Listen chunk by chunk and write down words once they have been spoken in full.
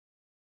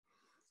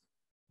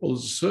Well,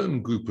 there's a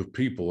certain group of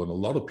people, and a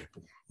lot of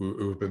people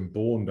who have been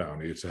born down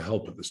here to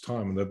help at this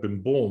time, and they've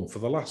been born for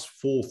the last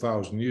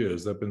 4,000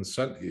 years. They've been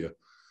sent here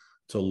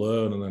to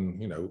learn, and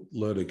then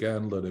learn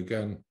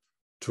again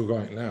to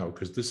right now,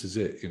 because this is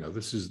it.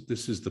 This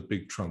is the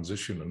big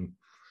transition, and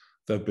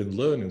they've been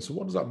learning. So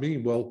what does that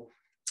mean? Well,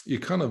 you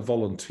kind of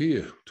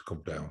volunteer to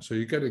come down. So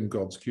you get in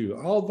God's queue.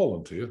 I'll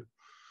volunteer.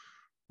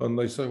 And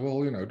they say,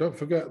 well, don't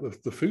forget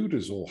the food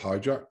is all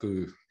hijacked,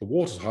 the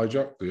water's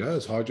hijacked, the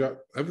air's hijacked,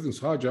 everything's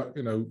hijacked.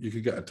 You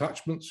can get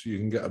attachments, you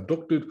can get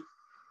abducted.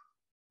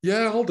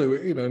 Yeah, I'll do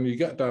it. And you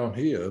get down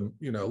here,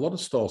 and a lot of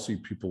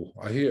starseed people,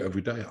 I hear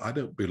every day, I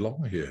don't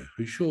belong here.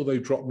 Are you sure they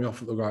dropped me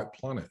off at the right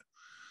planet?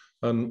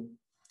 And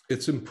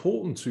it's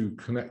important to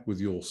connect with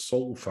your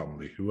soul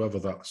family, whoever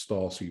that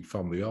starseed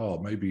family are.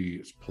 Maybe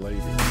it's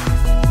Palladium.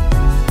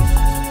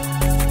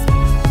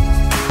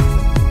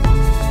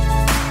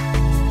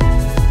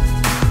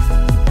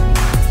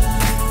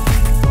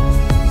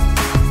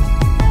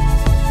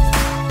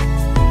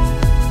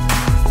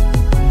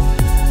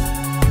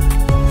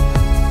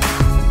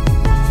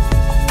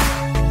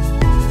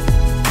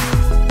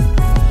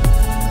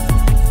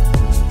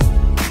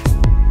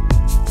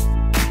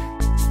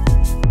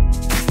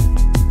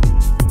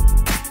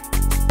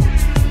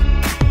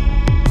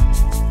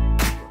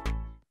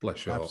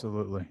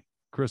 Absolutely.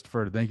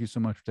 Christopher, thank you so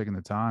much for taking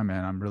the time,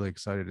 and I'm really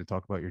excited to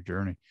talk about your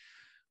journey.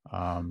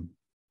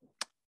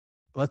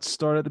 Let's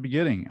start at the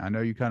beginning. I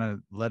know you kind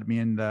of led me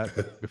in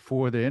that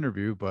before the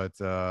interview, but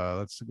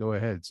let's go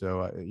ahead.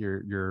 So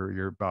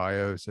your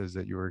bio says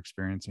that you were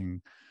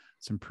experiencing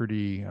some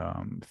pretty, I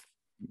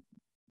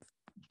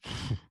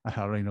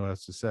don't even know what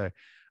else to say,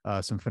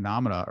 some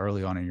phenomena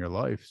early on in your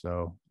life.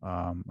 So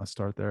let's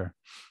start there.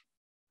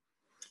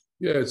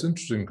 Yeah, it's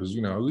interesting because,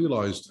 I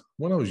realized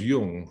when I was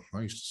young,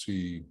 I used to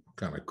see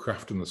kind of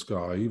craft in the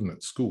sky, even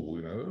at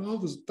school, oh,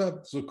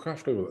 there's a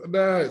craft over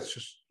there. Nah,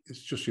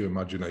 it's just your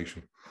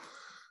imagination.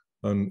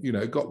 And,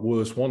 it got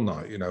worse one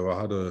night. I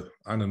had an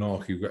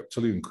Anunnaki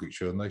reptilian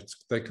creature, and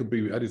they could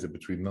be anything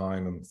between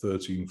 9 and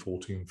 13,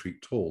 14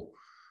 feet tall.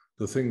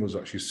 The thing was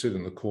actually sitting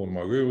in the corner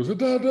of my room. I said,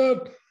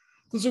 Dad,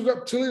 there's a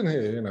reptilian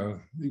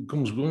here, He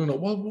comes running up,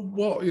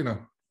 what,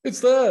 it's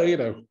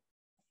there,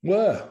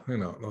 where,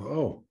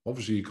 oh,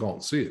 obviously you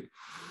can't see it.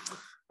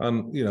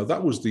 And,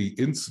 that was the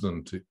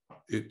incident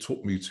it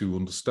took me to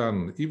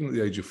understand, even at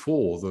the age of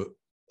 4, that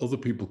other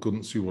people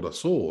couldn't see what I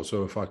saw.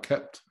 So if I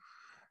kept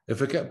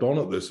on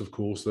at this, of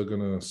course, they're going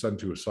to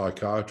send you a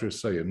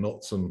psychiatrist, say you're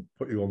nuts, and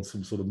put you on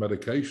some sort of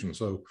medication.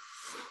 So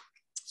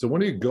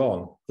when he'd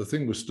gone, the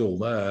thing was still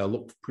there,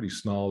 looked pretty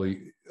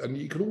snarly. And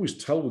you can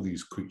always tell with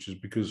these creatures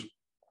because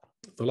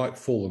they're like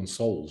fallen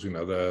souls,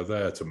 they're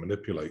there to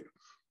manipulate,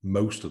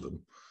 most of them.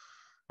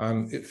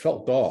 And it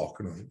felt dark,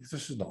 and I think,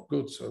 this is not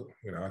good. So,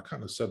 I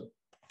kind of said,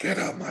 get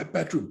out of my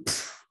bedroom.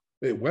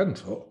 It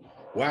went. Oh,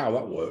 wow,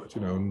 that worked,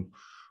 And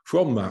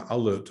from that, I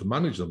learned to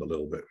manage them a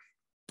little bit.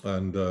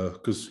 And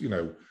because,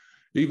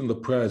 even the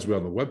prayers were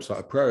on the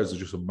website, prayers are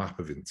just a map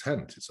of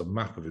intent. It's a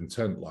map of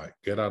intent, like,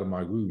 get out of my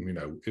room,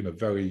 in a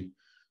very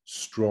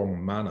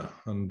strong manner.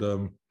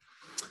 And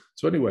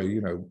so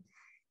anyway,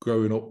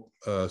 growing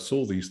up,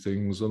 saw these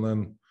things, and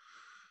then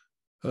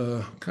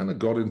kind of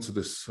got into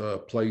this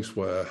place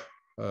where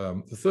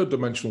the third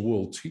dimensional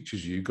world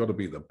teaches you've got to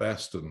be the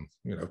best. And,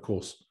 of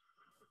course,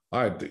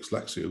 I had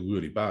dyslexia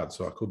really bad,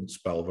 so I couldn't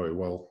spell very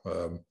well.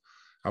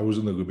 I was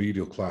in the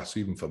remedial class,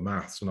 even for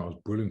maths, and I was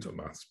brilliant at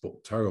maths,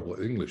 but terrible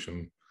at English.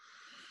 And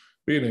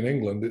being in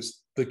England,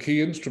 it's the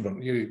key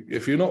instrument.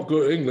 If you're not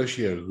good at English,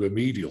 you're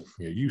remedial,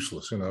 you're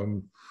useless,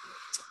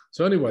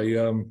 So anyway,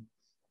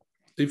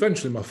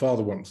 eventually my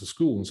father went to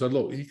school and said,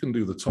 look, he can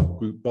do the top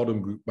group,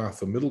 bottom group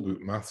math, and middle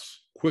group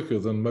maths quicker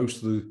than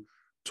most of the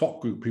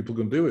top group people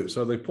can do it.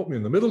 So they put me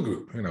in the middle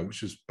group,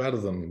 which is better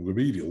than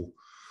remedial.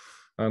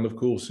 And of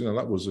course,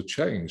 that was a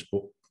change.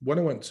 But when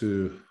I went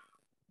to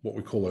what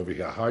we call over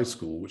here high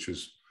school,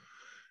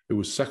 it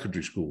was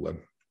secondary school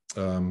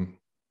then,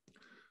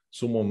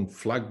 someone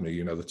flagged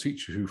me, the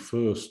teacher who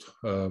first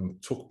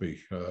took me,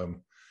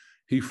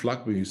 he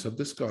flagged me. He said,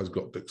 this guy's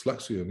got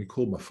dyslexia, and he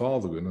called my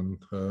father in. And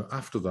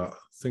after that,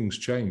 things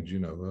changed,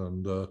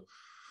 and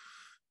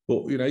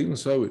but even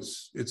so,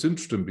 it's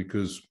interesting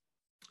because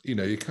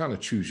you kind of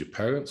choose your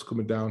parents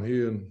coming down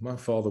here, and my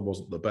father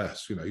wasn't the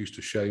best. He used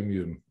to shame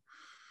you. And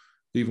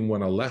even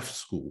when I left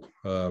school,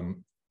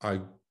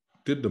 I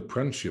did an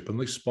apprenticeship, and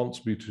they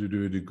sponsored me to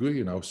do a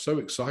degree, and I was so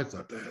excited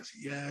that day. I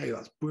said, yay,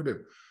 that's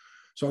brilliant.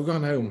 So I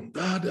gone home,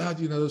 Dad,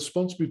 they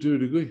sponsored me to do a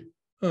degree.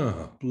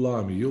 Oh,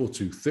 blimey, you're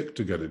too thick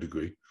to get a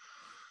degree.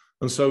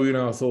 And so,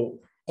 I thought,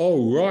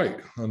 oh, right.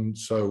 And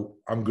so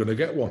I'm going to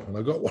get one. And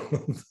I got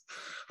one.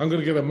 I'm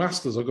going to get a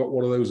master's. I got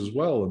one of those as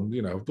well. And,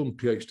 I've done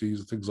PhDs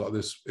and things like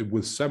this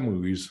with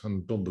seminaries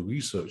and done the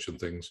research and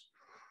things.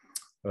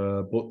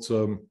 But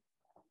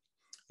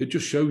it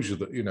just shows you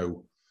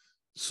that,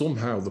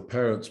 somehow the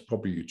parents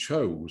probably you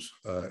chose,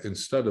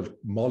 instead of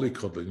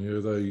mollycoddling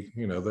you,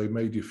 they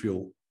made you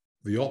feel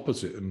the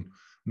opposite and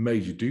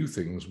made you do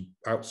things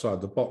outside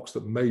the box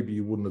that maybe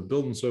you wouldn't have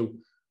done. So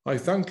I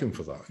thank him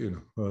for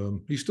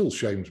that. He still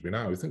shames me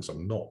now. He thinks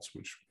I'm nuts,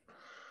 which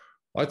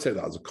I take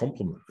that as a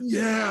compliment.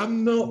 Yeah,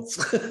 I'm nuts.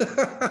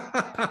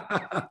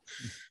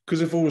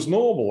 Because if I was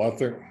normal, I'd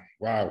think,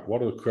 wow,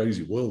 what a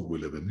crazy world we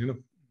live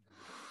in.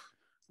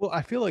 Well,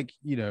 I feel like,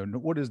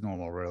 what is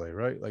normal really,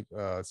 right? Like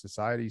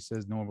society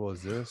says normal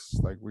is this,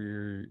 like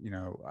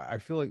I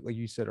feel like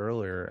you said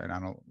earlier, and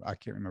I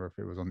can't remember if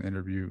it was on the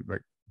interview,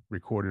 like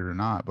recorded or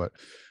not, but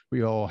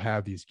we all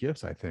have these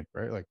gifts, I think,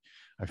 right? Like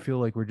I feel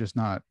like we're just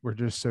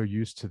so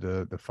used to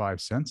the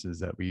five senses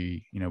that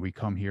we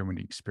come here when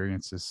we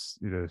experience this,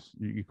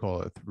 you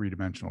call it a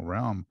three-dimensional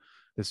realm,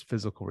 this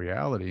physical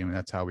reality. I mean,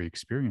 that's how we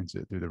experience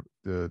it, through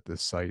the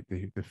sight,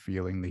 the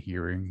feeling, the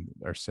hearing,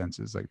 our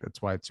senses. Like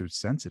that's why it's so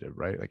sensitive,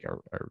 right? Like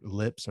our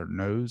lips, our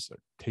nose, our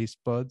taste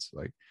buds,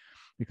 like,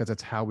 because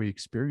that's how we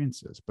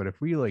experience this. But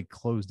if we like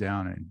close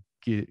down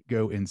and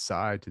go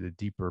inside to the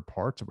deeper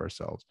parts of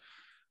ourselves,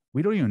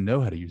 we don't even know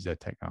how to use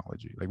that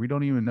technology. Like we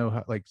don't even know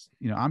how, like,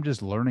 I'm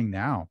just learning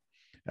now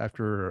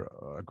after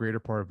a greater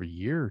part of a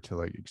year to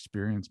like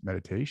experience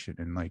meditation,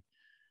 and like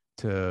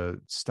to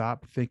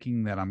stop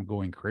thinking that I'm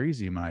going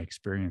crazy when I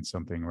experience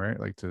something, right?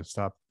 Like to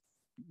stop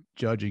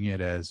judging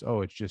it as,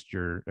 oh, it's just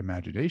your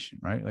imagination,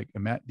 right? Like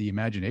the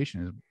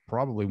imagination is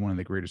probably one of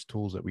the greatest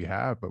tools that we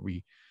have, but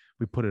we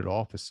put it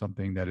off as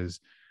something that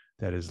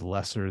is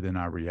lesser than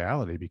our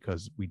reality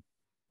because we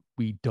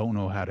don't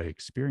know how to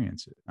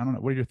experience it. I don't know.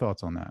 What are your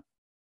thoughts on that?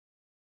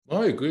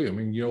 I agree. I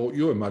mean,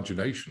 your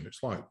imagination,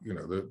 it's like,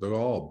 there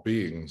are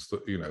beings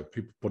that,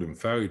 people put in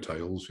fairy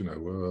tales,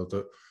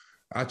 that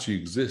actually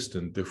exist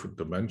in different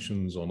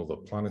dimensions on other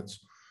planets.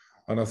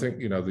 And I think,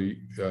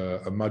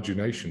 the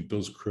imagination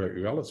does create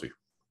reality.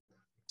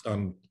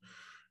 And,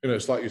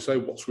 it's like you say,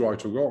 what's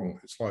right or wrong?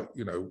 It's like,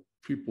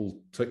 people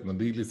taking the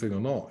needly thing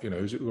or not,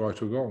 is it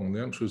right or wrong? And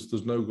the answer is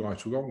there's no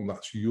right or wrong.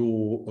 That's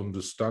your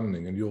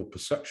understanding and your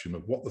perception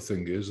of what the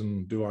thing is,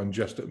 and do I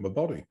ingest it in my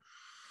body?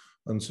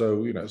 And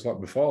so, it's like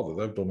my father,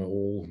 they've done it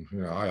all.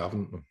 And, I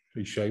haven't.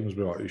 He shames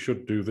me, like, you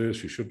should do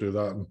this, you should do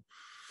that. And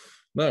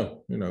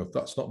no,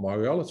 that's not my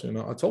reality. And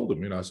I told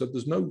him, I said,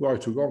 there's no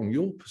right or wrong.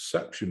 Your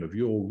perception of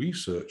your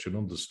research and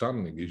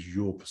understanding is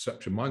your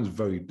perception. Mine's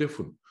very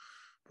different.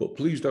 But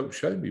please don't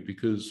shame me,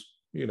 because,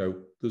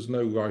 there's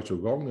no right or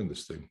wrong in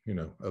this thing,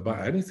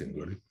 about anything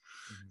really.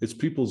 It's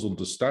people's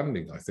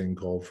understanding, I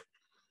think, of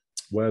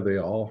where they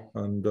are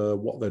and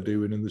what they're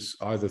doing in this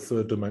either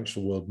third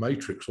dimensional world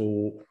matrix,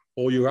 or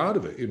you're out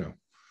of it,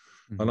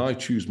 And I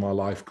choose my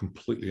life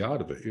completely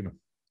out of it,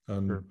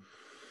 And sure.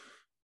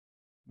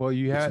 Well,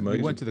 you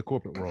went to the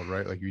corporate world,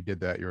 right? Like you did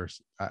that.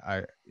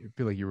 I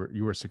feel like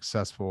you were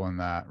successful in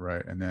that,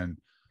 right? And then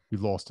you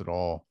lost it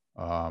all.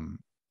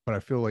 But I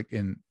feel like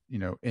in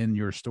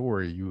your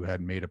story, you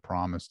had made a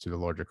promise to the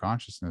larger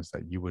consciousness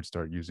that you would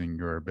start using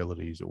your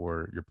abilities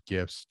or your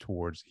gifts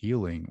towards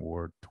healing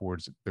or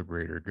towards the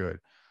greater good.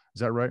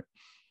 Is that right?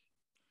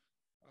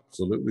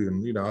 Absolutely.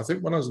 And, I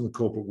think when I was in the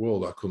corporate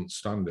world, I couldn't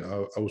stand it.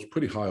 I was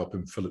pretty high up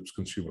in Philips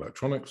Consumer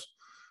Electronics,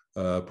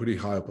 pretty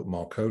high up at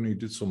Marconi,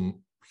 did some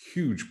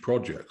huge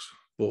projects,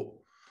 but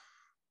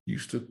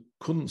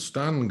couldn't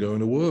stand going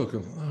to work.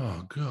 And,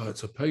 oh God,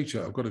 it's a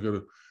paycheck. I've got to go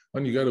to,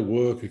 when you go to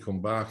work, you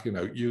come back,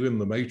 you're in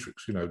the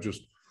matrix,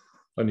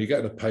 and you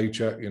get a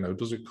paycheck,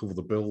 does it cover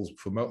the bills?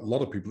 For a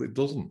lot of people, it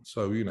doesn't.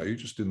 So, you're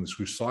just in this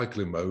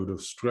recycling mode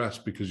of stress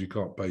because you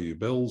can't pay your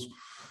bills,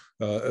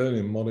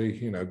 earning money,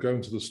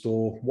 going to the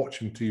store,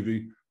 watching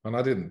TV. And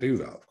I didn't do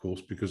that, of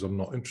course, because I'm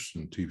not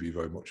interested in TV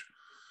very much.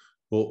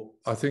 But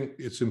I think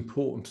it's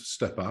important to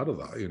step out of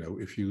that,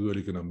 if you're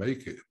really going to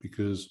make it,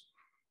 because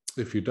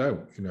if you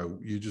don't,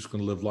 you're just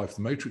going to live life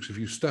in the matrix. If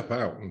you step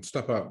out, and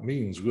step out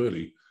means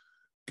really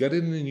get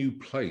in a new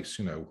place,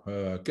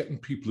 getting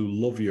people who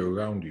love you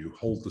around you,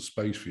 hold the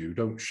space for you,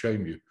 don't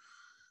shame you,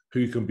 who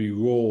you can be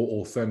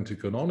raw,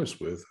 authentic, and honest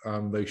with,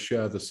 and they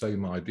share the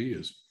same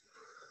ideas.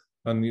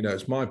 And,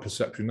 it's my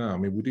perception now. I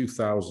mean, we do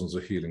thousands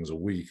of healings a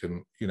week.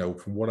 And,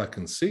 from what I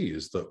can see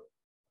is that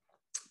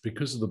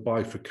because of the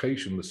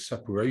bifurcation, the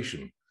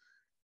separation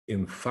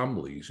in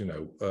families,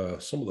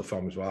 some of the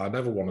families, well, I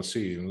never want to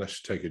see you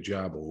unless you take a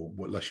jab or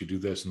unless you do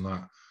this and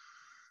that.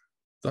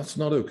 That's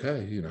not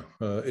okay.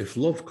 If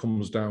love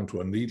comes down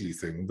to a needly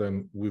thing,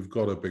 then we've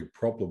got a big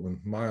problem. And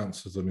my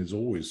answer to them is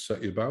always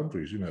set your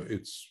boundaries.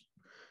 It's,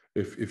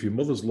 if your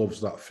mother's love's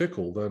that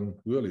fickle, then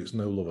really it's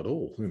no love at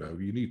all.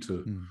 You need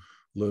to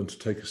learn to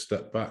take a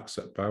step back,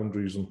 set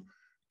boundaries, and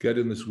get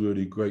in this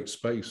really great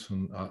space.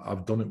 And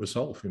I've done it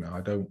myself. I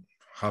don't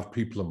have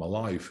people in my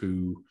life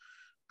who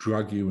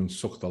drag you and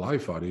suck the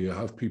life out of you. I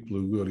have people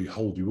who really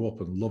hold you up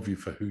and love you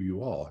for who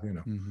you are,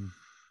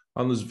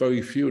 And there's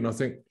very few. And I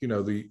think,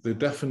 the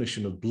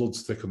definition of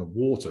blood's thicker than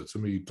water, to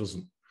me,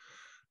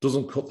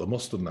 doesn't cut the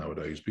mustard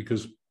nowadays,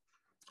 because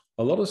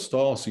a lot of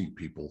starseed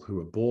people who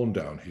are born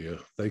down here,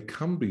 they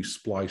can be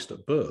spliced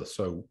at birth.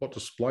 So what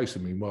does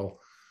splicing mean? Well,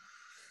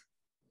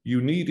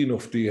 you need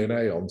enough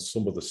DNA on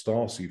some of the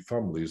starseed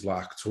families,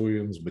 like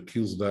Arcturians,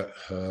 Melchizedek,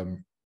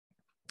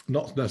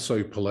 not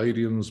necessarily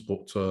Palladians,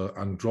 but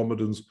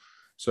Andromedans,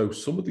 So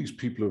some of these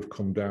people who have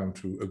come down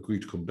to agree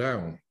to come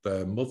down,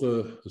 their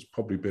mother has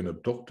probably been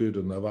abducted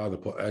and they've either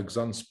put eggs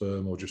and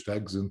sperm or just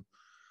eggs in.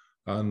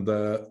 And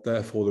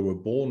therefore they were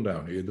born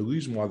down here. The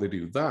reason why they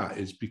do that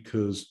is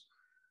because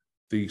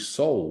the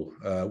soul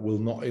will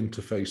not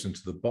interface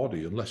into the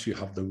body unless you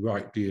have the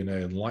right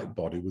DNA and light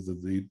body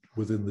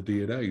within the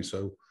DNA.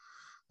 So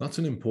that's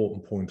an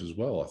important point as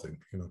well, I think,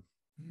 you know.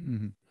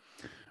 Mm-hmm.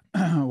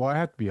 Well, I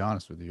have to be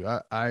honest with you.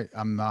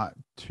 I'm not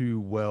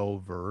too well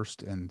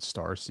versed in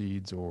star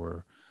seeds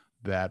or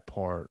that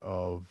part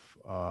of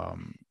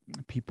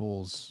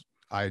people's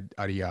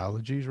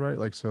ideologies, right?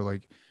 Like, so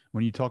like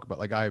when you talk about,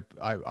 like, I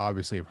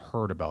obviously have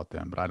heard about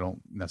them, but I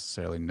don't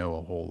necessarily know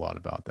a whole lot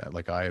about that.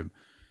 Like I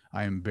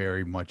am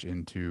very much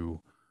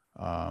into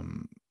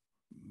um,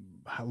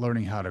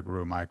 learning how to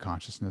grow my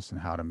consciousness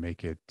and how to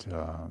make it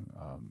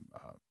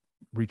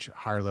reach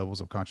higher levels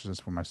of consciousness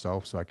for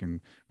myself so I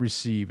can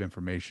receive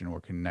information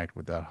or connect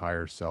with that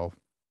higher self.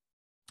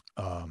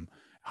 Um,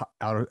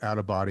 out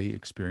of body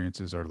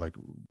experiences are like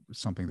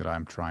something that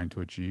I'm trying to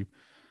achieve.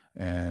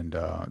 And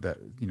that,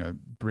 you know,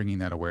 bringing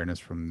that awareness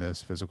from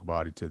this physical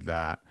body to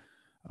that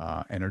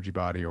energy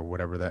body or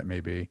whatever that may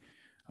be.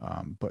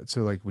 But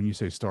so, like, when you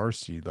say star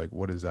seed, like,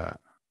 what is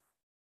that?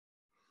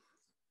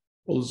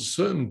 Well, there's a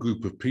certain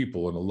group of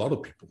people and a lot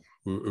of people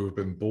who have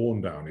been born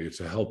down here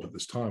to help at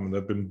this time. And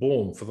they've been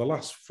born for the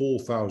last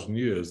 4,000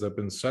 years. They've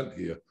been sent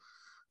here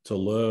to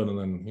learn and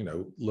then, you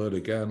know, learn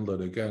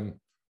again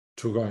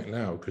to right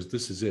now, because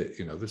this is it.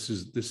 You know, this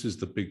is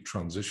the big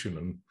transition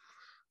and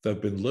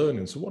they've been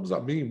learning. So what does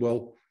that mean?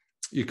 Well,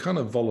 you kind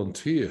of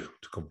volunteer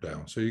to come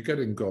down. So you get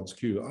in God's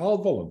queue. I'll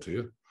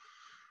volunteer.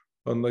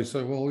 And they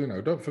say, well, you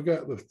know, don't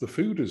forget the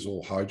food is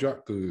all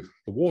hijacked, the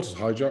water's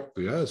hijacked,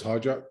 the air's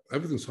hijacked,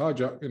 everything's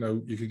hijacked. You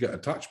know, you can get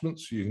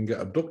attachments, you can get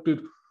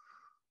abducted.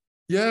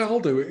 Yeah, I'll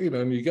do it. You know,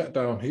 and you get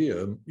down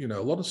here, and you know,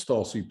 a lot of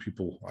starseed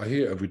people, I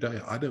hear every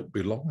day, I don't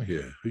belong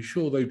here. Are you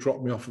sure they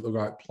dropped me off at the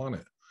right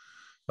planet?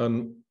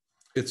 And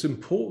it's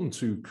important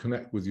to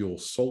connect with your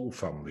soul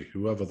family,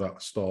 whoever that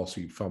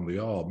starseed family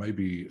are.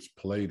 Maybe it's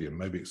Palladium,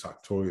 maybe it's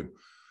Actorian.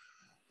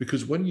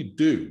 Because when you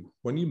do,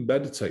 when you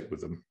meditate with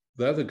them,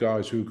 they're the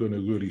guys who are going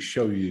to really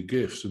show you your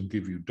gifts and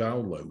give you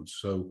downloads.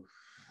 So,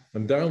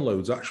 and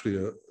downloads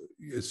actually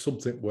is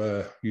something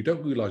where you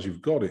don't realize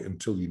you've got it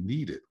until you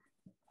need it.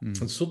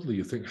 And suddenly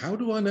you think, how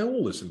do I know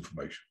all this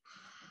information?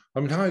 I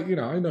mean,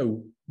 I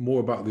know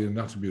more about the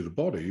anatomy of the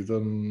body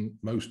than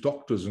most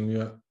doctors, and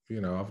yet, you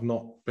know, I've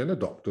not been a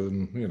doctor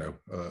and, you know,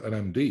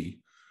 an MD,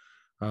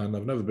 and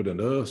I've never been a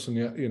nurse, and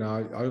yet, you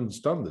know, I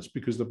understand this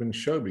because they've been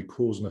showing me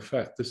cause and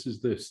effect. This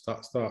is this,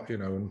 that's that, you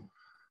know, and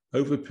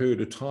over a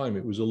period of time,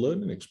 it was a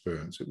learning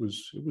experience. It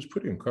was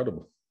pretty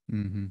incredible.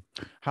 Mm-hmm.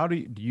 How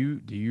do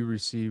you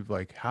receive,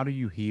 like, how do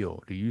you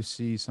heal? Do you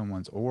see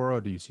someone's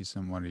aura? Do you see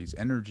somebody's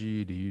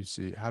energy? Do you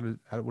see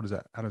what is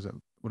that?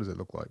 What does it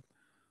look like?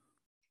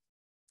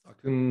 I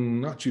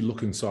can actually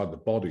look inside the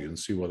body and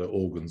see whether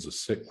organs are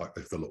sick, like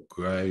if they look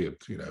grey, and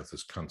you know, if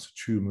there's cancer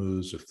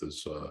tumors, if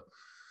there's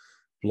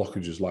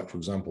blockages. Like, for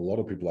example, a lot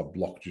of people have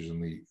blockages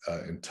in the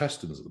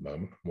intestines at the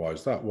moment. Why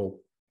is that? Well,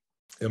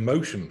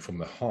 emotion from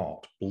the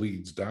heart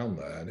bleeds down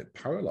there and it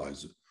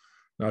paralyzes it.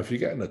 Now, if you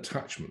get an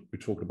attachment, we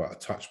talk about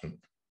attachment.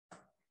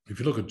 If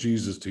you look at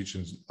Jesus'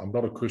 teachings, I'm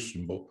not a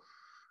Christian, but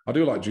I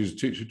do like Jesus'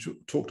 teaching. He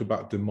talked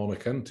about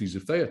demonic entities.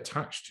 If they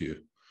attach to you,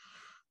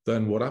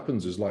 then what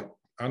happens is, like,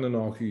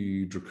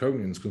 Anunnaki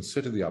draconians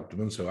consider the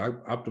abdomen, so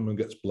abdomen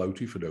gets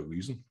bloated for no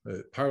reason.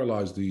 It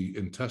paralyzes the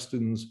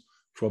intestines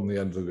from the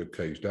end of the rib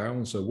cage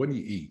down. So when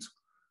you eat,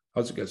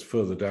 as it gets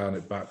further down,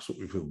 it backs up.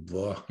 You feel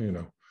blah, you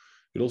know.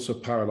 It also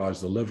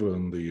paralyzes the liver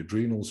and the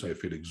adrenals, so you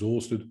feel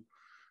exhausted.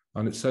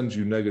 And it sends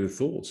you negative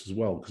thoughts as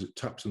well because it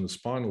taps in the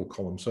spinal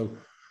column. So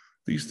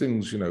these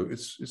things, you know,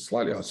 it's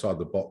slightly outside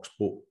the box,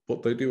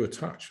 but they do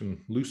attach. And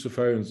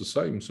Luciferian's the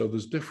same. So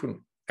there's different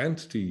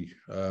entity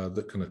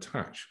that can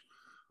attach,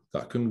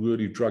 that can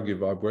really drag your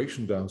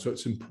vibration down. So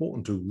it's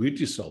important to rid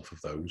yourself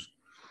of those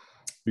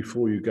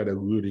before you get a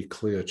really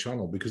clear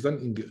channel, because then you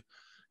can get,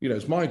 you know,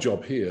 it's my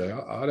job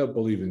here. I don't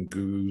believe in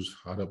gurus.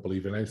 I don't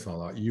believe in anything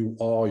like that. You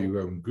are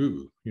your own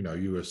guru. You know,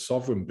 you're a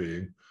sovereign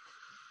being.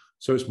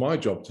 So it's my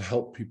job to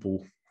help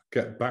people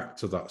get back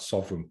to that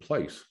sovereign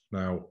place.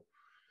 Now,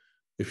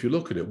 if you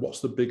look at it, what's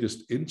the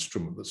biggest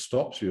instrument that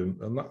stops you?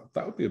 And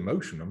that would be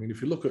emotion. I mean,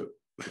 if you look at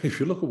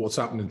what's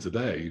happening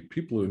today,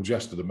 people who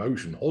ingested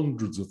emotion,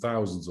 hundreds of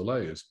thousands of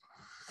layers,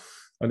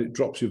 and it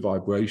drops your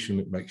vibration,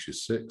 it makes you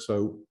sick.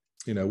 So,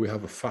 you know, we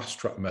have a fast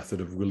track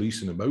method of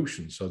releasing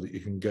emotion so that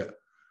you can get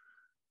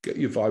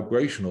your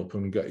vibration up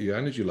and get your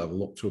energy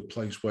level up to a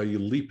place where you're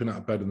leaping out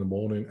of bed in the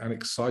morning and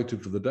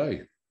excited for the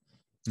day.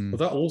 But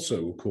that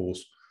also, of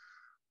course,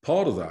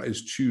 part of that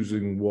is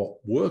choosing what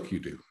work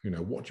you do. You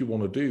know, what do you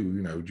want to do?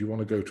 You know, do you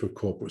want to go to a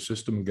corporate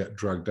system and get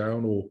dragged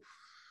down, or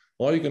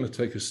are you going to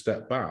take a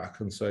step back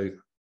and say,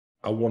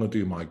 I want to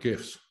do my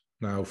gifts?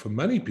 Now, for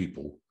many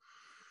people,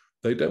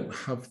 they don't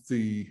have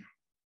the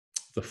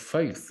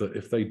faith that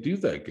if they do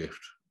their gift,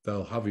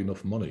 they'll have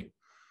enough money.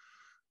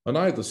 And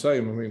I had the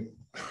same. I mean,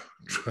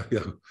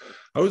 yeah,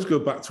 I always go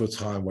back to a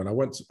time when I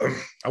went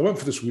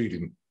for this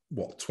reading,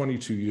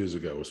 22 years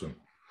ago or so.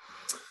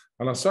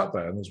 And I sat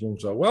there and this woman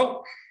said,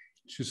 well,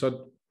 she said,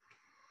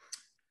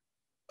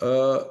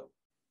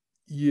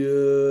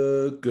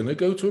 you're going to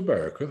go to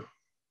America,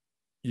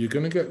 you're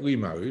going to get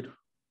remarried,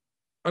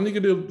 and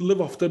you're going to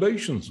live off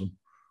donations. And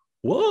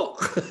what?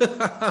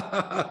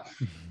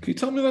 Can you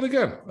tell me that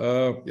again?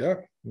 Yeah,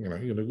 you're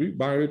going to get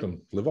married and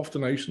live off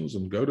donations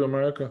and go to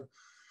America.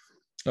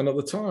 And at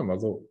the time, I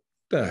thought,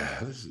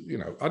 this is,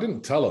 I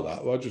didn't tell her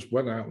that. I just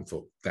went out and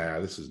thought,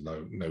 this is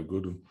no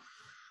good.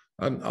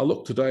 And I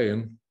looked today,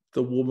 and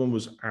the woman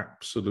was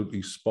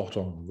absolutely spot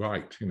on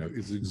right.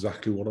 It's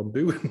exactly what I'm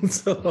doing.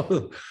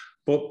 So,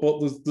 but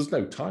there's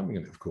no timing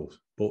in it, of course.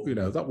 But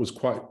that was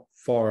quite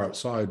far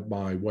outside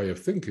my way of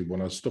thinking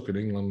when I was stuck in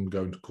England,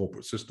 going to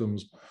corporate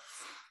systems.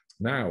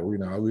 Now,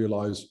 I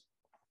realize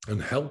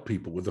and help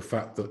people with the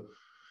fact that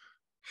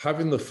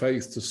having the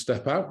faith to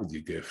step out with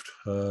your gift,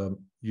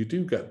 you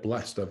do get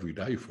blessed every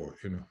day for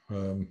it,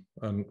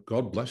 and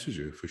God blesses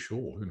you for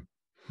sure.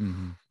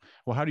 Mm-hmm.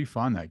 Well, how do you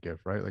find that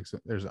gift, right? Like, so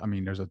there's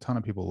a ton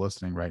of people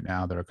listening right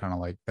now that are kind of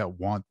like, that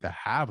want to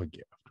have a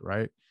gift,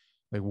 right?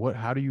 Like,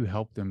 how do you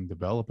help them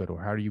develop it,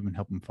 or how do you even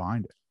help them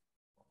find it?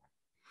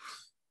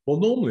 Well,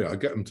 normally I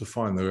get them to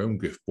find their own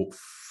gift, but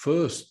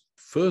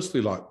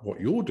firstly, like what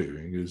you're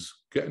doing is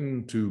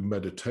getting to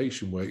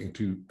meditation, where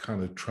into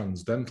kind of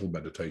transcendental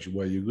meditation,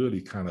 where you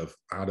really kind of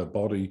add a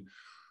body,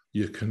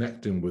 you're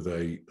connecting with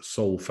a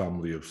soul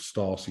family of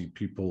starseed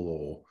people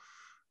or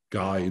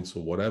guides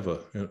or whatever,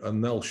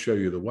 and they'll show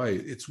you the way.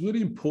 It's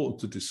really important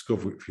to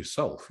discover it for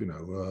yourself,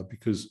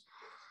 because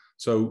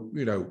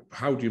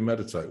how do you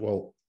meditate?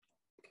 Well,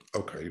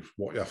 okay,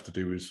 what you have to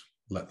do is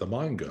let the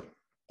mind go.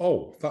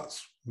 Oh,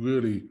 that's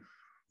really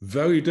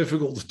very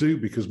difficult to do,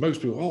 because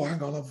most people, oh,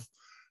 hang on,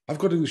 I've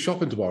got to do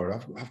shopping tomorrow.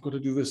 I've got to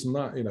do this and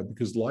that,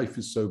 because life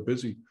is so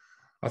busy.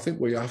 I think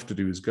what you have to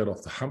do is get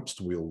off the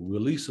hamster wheel,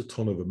 release a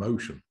ton of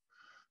emotion.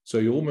 So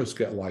you almost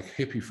get like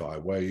hippie-fi,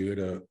 where you're in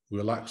a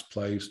relaxed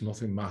place,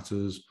 nothing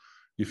matters.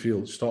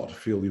 You start to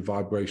feel your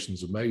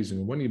vibrations amazing.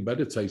 And when you're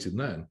meditating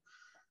then,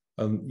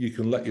 and you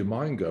can let your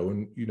mind go,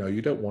 and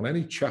you don't want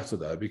any chatter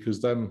there,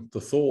 because then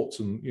the thoughts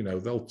and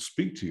they'll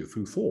speak to you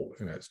through thought.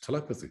 It's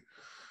telepathy.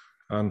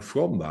 And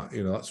from that,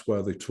 that's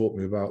where they taught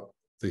me about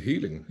the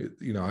healing.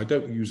 I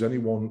don't use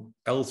anyone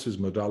else's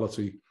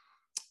modality,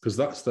 because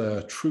that's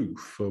their truth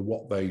for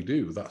what they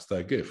do. That's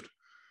their gift.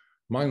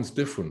 Mine's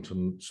different.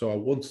 And so I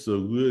wanted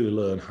to really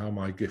learn how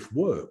my gift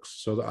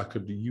works, so that I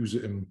could use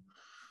it in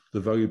the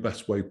very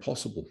best way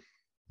possible.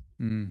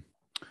 Mm.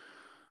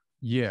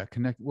 Yeah,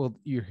 connect. Well,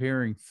 you're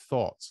hearing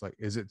thoughts. Like,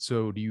 is it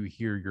so? Do you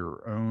hear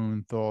your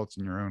own thoughts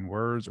and your own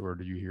words, or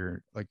do you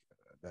hear, like,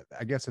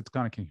 I guess it's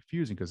kind of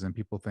confusing, because then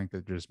people think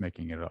that they're just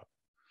making it up.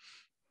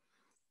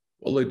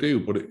 Well, they do,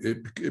 but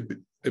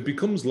it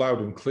becomes loud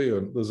and clear.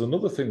 And there's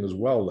another thing as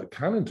well that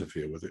can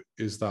interfere with it,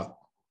 is that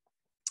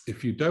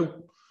if you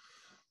don't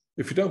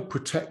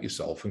protect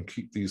yourself and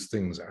keep these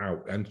things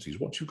out,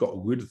 entities, once you've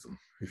got rid of them,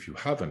 if you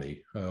have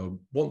any,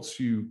 once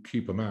you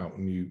keep them out,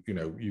 and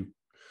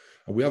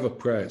and we have a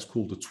prayer, it's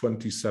called the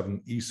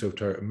 27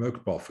 Esoteric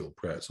Merkaba Field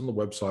prayer. It's on the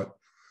website.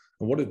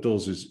 And what it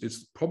does is,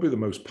 it's probably the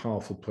most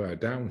powerful prayer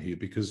down here,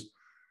 because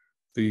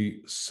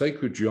the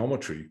sacred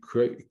geometry,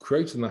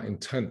 creating that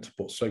intent to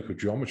put sacred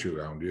geometry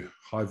around you,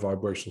 high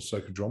vibrational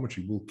sacred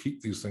geometry, will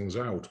keep these things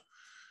out.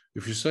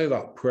 If you say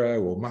that prayer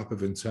or map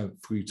of intent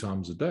 3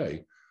 times a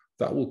day,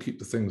 that will keep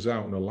the things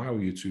out and allow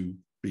you to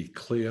be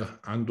clear,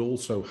 and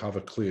also have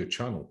a clear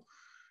channel.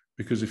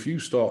 Because if you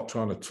start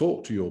trying to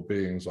talk to your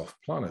beings off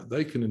planet,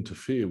 they can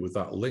interfere with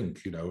that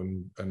link,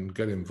 and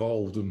get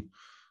involved. And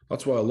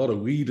that's why a lot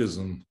of readers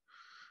and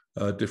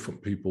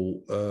different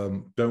people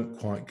don't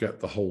quite get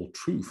the whole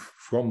truth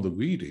from the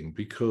reading,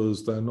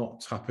 because they're not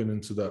tapping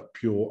into that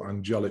pure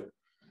angelic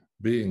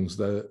beings.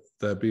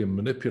 They're being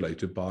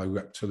manipulated by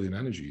reptilian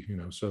energy,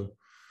 so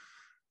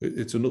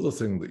it's another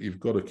thing that you've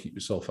got to keep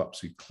yourself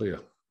absolutely clear.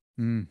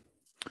 Mm.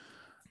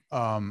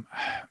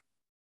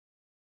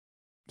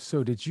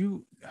 So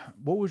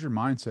what was your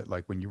mindset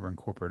like when you were in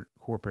the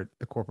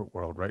corporate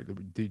world,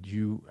 right? Did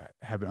you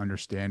have an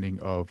understanding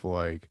of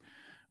like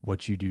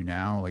what you do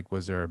now? Like,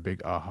 was there a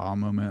big aha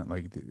moment?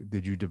 Like,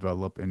 did you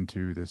develop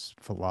into this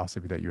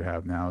philosophy that you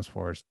have now, as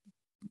far as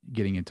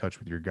getting in touch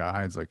with your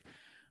guides? Like,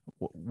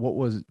 what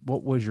was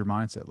your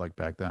mindset like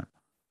back then?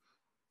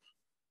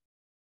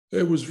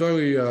 It was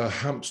very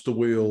hamster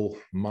wheel,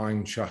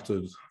 mind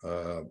chattered,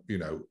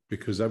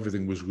 because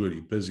everything was really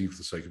busy for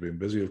the sake of being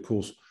busy. Of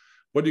course,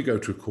 when you go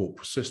to a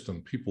corporate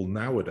system, people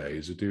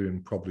nowadays are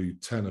doing probably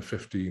 10 or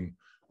 15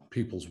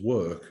 people's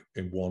work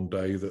in one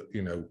day that,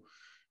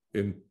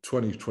 in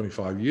 20,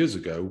 25 years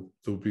ago,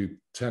 there would be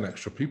 10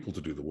 extra people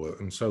to do the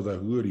work. And so they're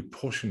really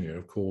pushing you.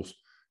 Of course,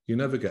 you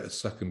never get a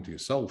second to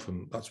yourself.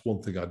 And that's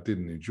one thing I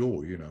didn't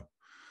enjoy,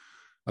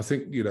 I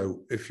think,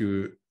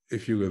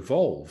 if you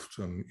evolved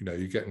and,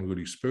 you're getting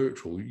really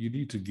spiritual, you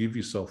need to give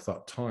yourself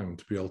that time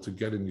to be able to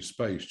get in your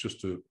space,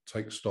 just to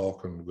take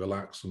stock and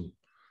relax and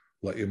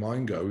let your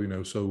mind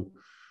go, So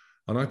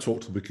And I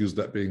talk to because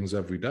that beings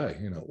every day,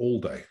 all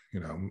day.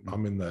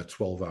 I'm in there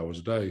 12 hours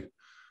a day.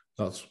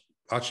 That's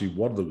actually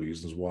one of the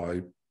reasons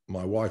why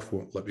my wife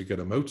won't let me get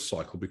a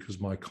motorcycle, because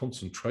my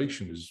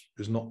concentration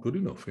is not good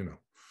enough,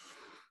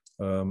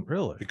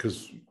 Really?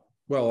 because,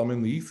 well, I'm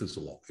in the ethers a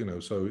lot,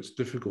 so it's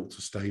difficult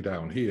to stay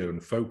down here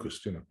and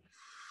focused,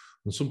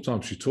 And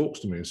sometimes she talks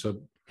to me and said,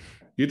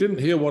 "You didn't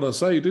hear what I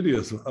say, did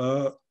you?"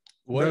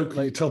 No,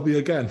 can you tell me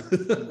again?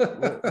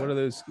 What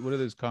do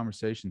those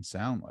conversations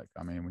sound like?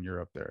 I mean, when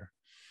you're up there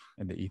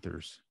in the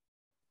ethers.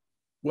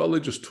 Well, they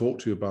just talk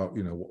to you about,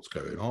 what's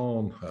going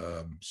on.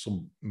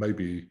 Some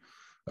maybe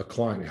a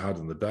client you had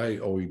in the day,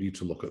 oh, you need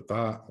to look at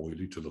that, or you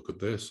need to look at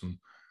this. And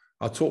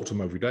I talk to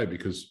them every day,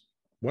 because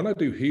when I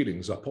do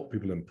healings, I put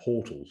people in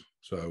portals.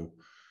 So,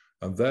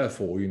 and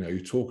therefore,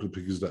 you talk to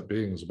because that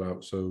beings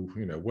about, so,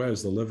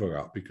 where's the liver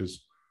at?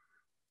 Because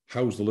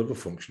how's the liver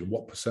functioning?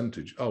 What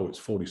percentage? Oh, it's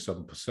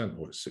 47%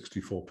 or it's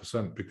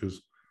 64%,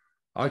 because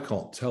I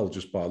can't tell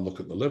just by a look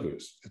at the liver.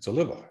 It's a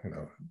liver,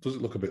 Does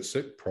it look a bit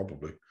sick?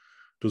 Probably.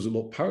 Does it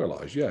look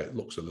paralyzed? Yeah, it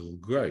looks a little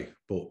gray,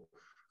 but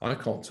I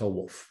can't tell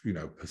what,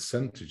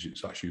 percentage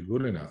it's actually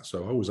running at.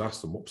 So I always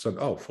ask them what percent.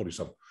 Oh,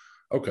 47.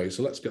 Okay,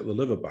 so let's get the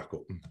liver back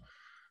up. And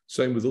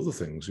same with other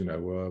things, we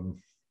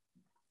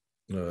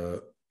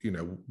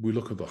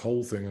look at the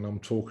whole thing, and I'm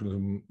talking to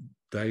them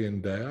day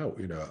in, day out,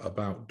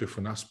 about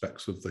different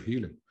aspects of the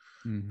healing,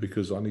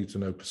 because I need to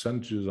know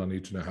percentages. I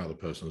need to know how the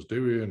person's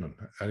doing and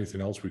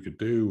anything else we could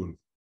do.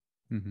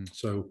 And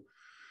so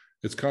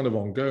it's kind of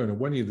ongoing. And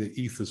when you're in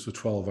the ethers for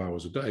 12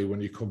 hours a day,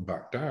 when you come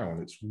back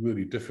down, it's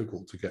really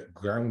difficult to get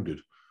grounded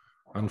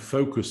and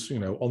focus,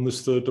 on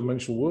this third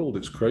dimensional world.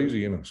 It's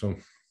crazy, So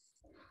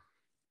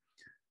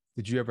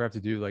did you ever have to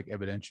do like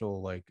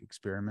evidential like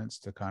experiments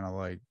to kind of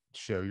like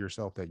show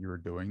yourself that you were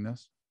doing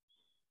this?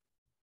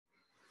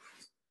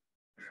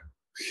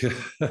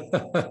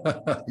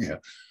 Yeah.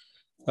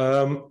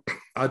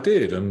 I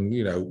did. And,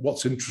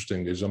 what's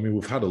interesting is,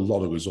 we've had a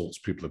lot of results.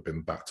 People have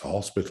been back to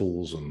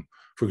hospitals. And,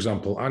 for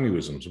example,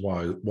 aneurysms.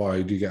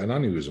 Why do you get an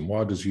aneurysm?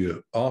 Why does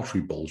your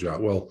artery bulge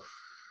out? Well,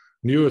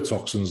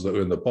 neurotoxins that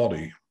are in the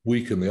body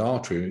weaken the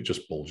artery and it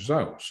just bulges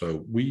out.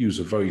 So we use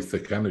a very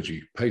thick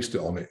energy, paste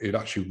it on it. It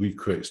actually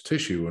recreates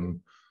tissue, and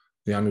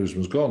the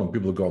aneurysm's gone. And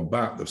people have gone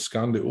back, they've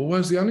scanned it. Well,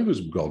 where's the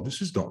aneurysm gone?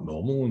 This is not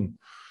normal. And,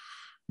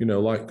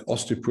 like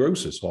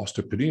osteoporosis,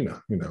 osteopenia,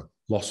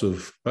 loss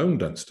of bone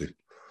density.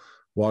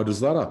 Why does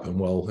that happen?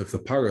 Well, if the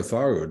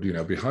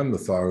parathyroid, behind the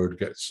thyroid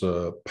gets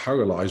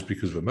paralyzed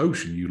because of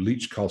emotion, you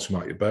leach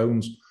calcium out your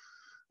bones.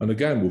 And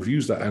again, we've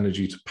used that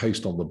energy to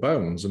paste on the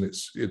bones, and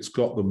it's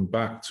got them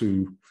back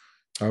to,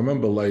 I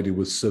remember a lady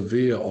with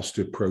severe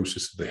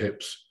osteoporosis of the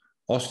hips,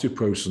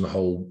 osteoporosis in the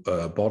whole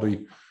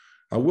body.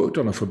 I worked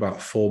on her for about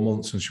 4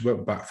 months, and she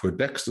went back for a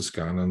DEXA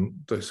scan, and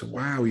they said,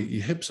 wow,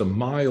 your hips are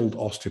mild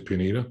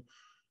osteopenia,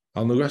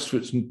 and the rest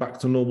of it's back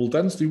to normal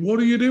density. What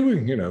are you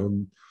doing?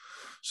 And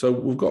so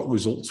we've got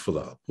results for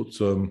that.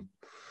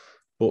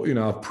 But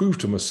I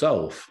proved to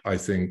myself, I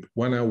think,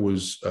 when I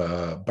was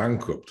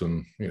bankrupt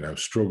and,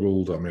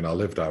 struggled. I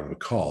lived out of a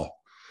car.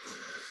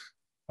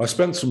 I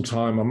spent some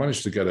time, I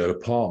managed to get an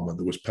apartment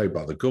that was paid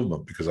by the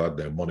government because I had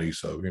no money.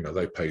 So,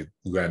 they paid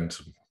rent,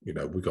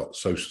 we got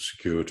social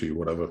security,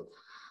 whatever,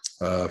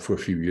 for a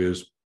few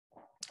years.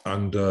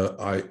 And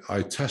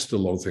I tested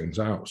a lot of things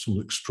out. Some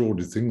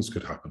extraordinary things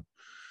could happen.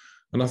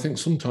 And I think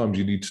sometimes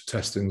you need to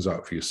test things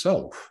out for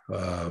yourself.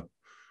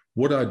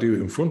 Would I do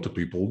it in front of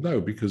people? No,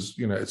 because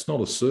it's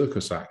not a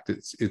circus act.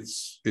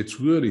 It's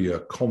really a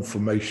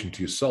confirmation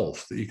to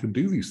yourself that you can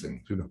do these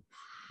things.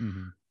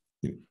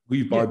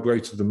 We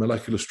vibrated the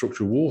molecular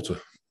structure of water.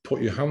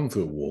 Put your hand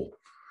through a wall.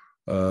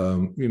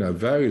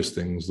 Various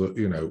things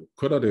that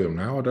could I do them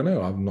now? I don't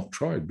know. I've not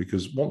tried,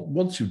 because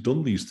once you've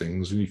done these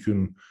things and you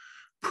can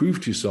prove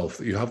to yourself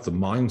that you have the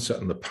mindset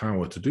and the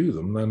power to do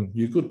them, then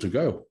you're good to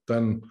go.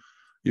 Then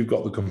you've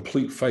got the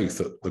complete faith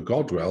that the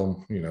God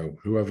realm,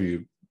 whoever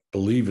you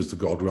believe is the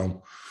God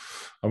realm.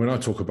 I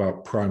talk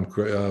about prime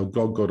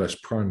God, goddess,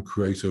 prime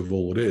creator of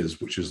all it is,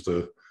 which is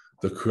the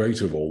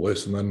creator of all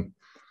this. And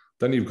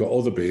then you've got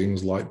other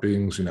beings, light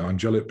beings,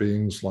 angelic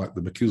beings like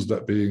the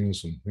Melchizedek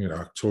beings, and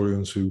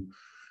Arcturians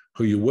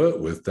who you work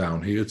with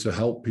down here to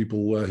help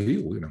people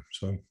heal.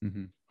 So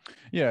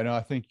yeah, no,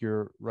 I think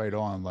you're right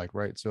on. Like,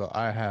 right. So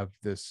I have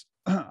this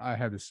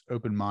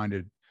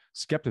open-minded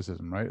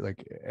skepticism, right?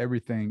 Like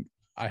everything,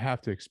 I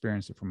have to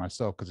experience it for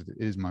myself because it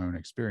is my own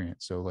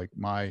experience. So like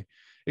my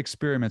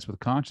experiments with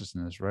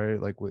consciousness,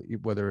 right? Like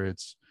whether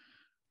it's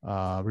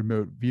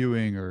remote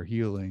viewing or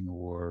healing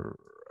or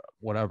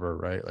whatever,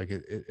 right? Like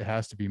it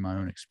has to be my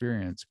own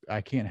experience.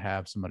 I can't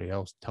have somebody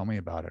else tell me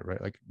about it,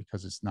 right? Like,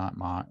 because it's not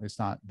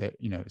that,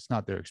 it's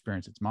not their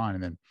experience, it's mine.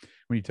 And then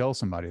when you tell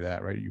somebody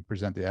that, right, you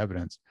present the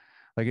evidence,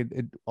 like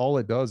it all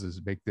it does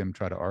is make them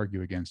try to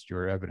argue against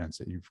your evidence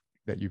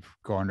that you've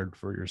garnered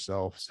for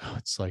yourself. So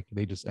it's like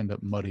they just end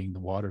up muddying the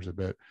waters a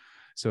bit.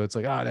 So it's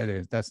like,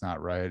 that's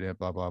not right,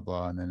 blah blah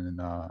blah, and then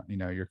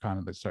you're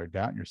kind of start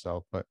doubting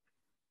yourself. But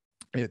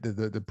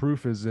The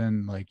proof is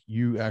in like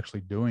you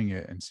actually doing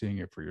it and seeing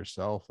it for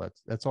yourself.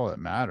 That's all that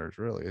matters,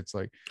 really. It's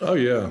like, Oh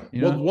yeah.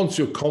 you Well, know, once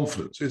you're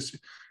confident,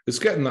 it's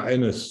getting that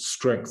inner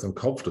strength and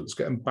confidence,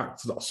 getting back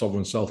to that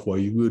sovereign self where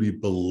you really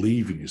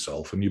believe in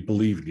yourself and you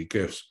believe in your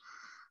gifts.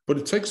 But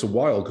it takes a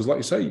while because, like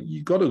you say,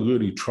 you got to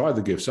really try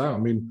the gifts out. I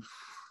mean,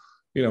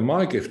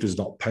 my gift is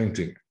not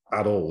painting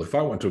at all. If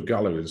I went to a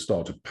gallery and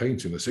started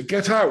painting, they said,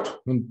 "Get out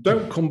and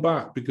don't come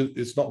back," because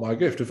it's not my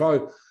gift.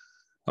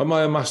 Am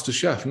I a master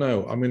chef?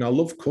 No. I mean, I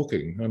love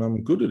cooking and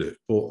I'm good at it,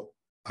 but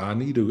I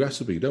need a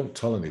recipe. Don't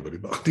tell anybody,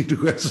 but I need a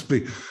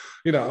recipe.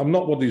 I'm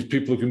not one of these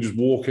people who can just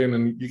walk in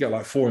and you get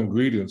like 4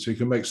 ingredients. So you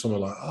can make something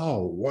like,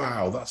 oh,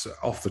 wow, that's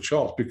off the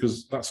charts,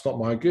 because that's not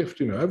my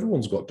gift.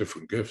 Everyone's got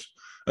different gifts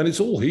and it's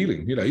all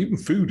healing. Even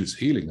food is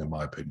healing, in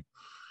my opinion.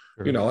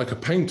 sure. Like a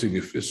painting,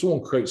 if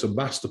someone creates a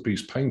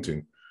masterpiece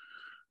painting,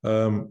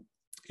 um,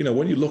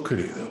 when you look at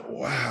it,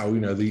 wow,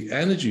 the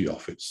energy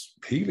of it's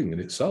healing in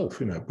itself.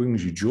 It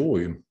brings you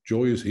joy, and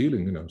joy is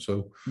healing.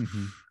 So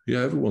Mm-hmm. yeah,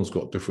 everyone's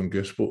got different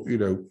gifts, but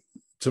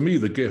to me,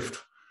 the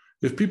gift.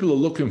 If people are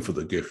looking for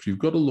the gift, you've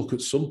got to look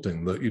at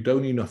something that you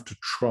don't even have to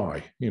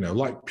try.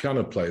 Like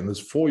piano playing.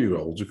 There's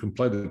 4-year-olds who can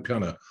play the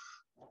piano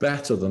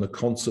better than a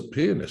concert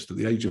pianist at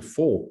the age of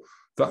 4.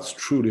 That's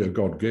truly a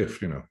God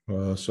gift.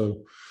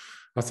 So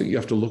I think you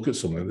have to look at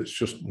something that's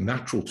just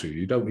natural to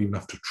you. You don't even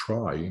have to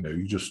try.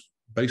 You just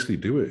basically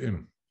do it.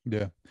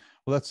 Yeah.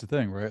 Well, that's the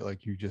thing, right?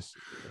 Like you just,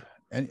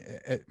 and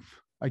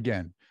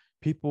again,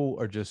 people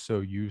are just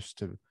so used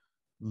to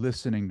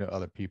listening to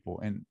other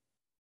people, and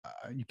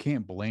you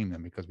can't blame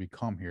them because we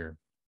come here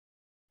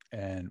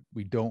and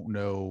we don't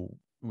know.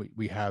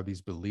 We have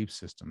these belief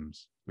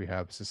systems. We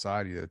have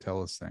society that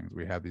tell us things.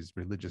 We have these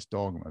religious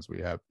dogmas. We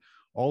have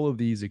all of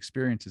these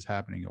experiences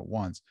happening at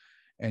once.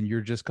 And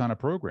you're just kind of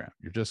programmed.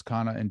 You're just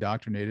kind of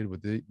indoctrinated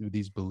with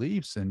these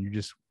beliefs, and you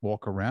just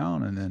walk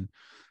around. And then,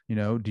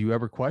 do you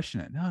ever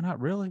question it? No, not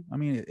really. I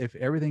mean, if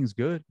everything's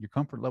good, your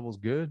comfort level's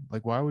good,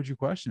 like why would you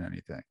question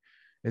anything?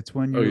 It's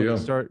when Oh you like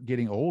yeah. start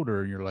getting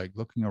older and you're like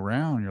looking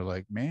around, you're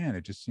like, man,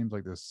 it just seems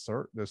like this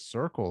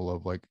circle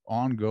of like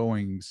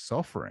ongoing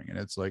suffering. And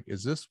it's like,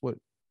 is this what,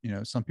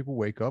 some people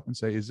wake up and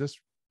say, is this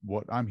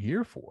what I'm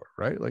here for?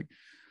 Right. Like,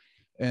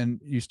 and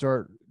you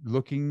start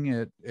looking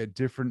at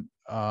different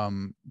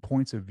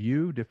points of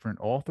view, different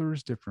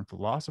authors, different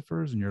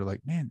philosophers, and you're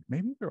like, man,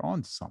 maybe they're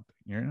on something.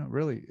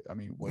 Really. I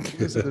mean, what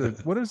is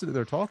it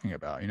they're talking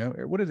about?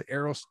 What did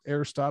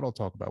Aristotle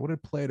talk about? What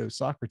did Plato,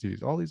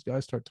 Socrates, all these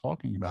guys start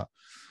talking about?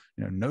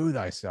 Know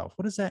thyself.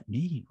 What does that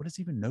mean? What does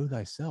even know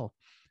thyself?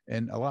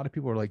 And a lot of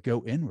people are like,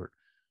 go inward.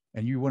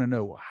 And you want to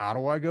know, how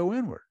do I go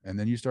inward? And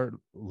then you start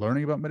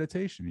learning about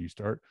meditation. You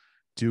start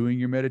doing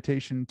your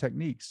meditation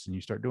techniques, and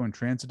you start doing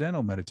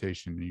transcendental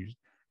meditation. And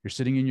you're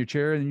sitting in your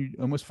chair and you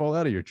almost fall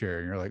out of your chair.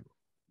 And you're like,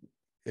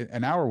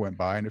 an hour went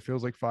by and it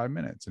feels like 5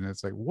 minutes. And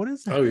it's like, what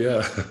is that? Oh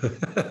yeah.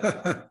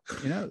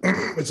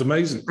 It's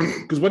amazing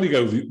because when you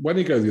go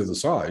the other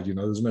side,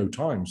 there's no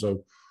time.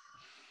 So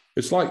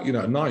it's like,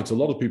 at night, a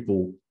lot of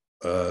people,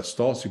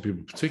 Starseed people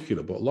in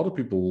particular, but a lot of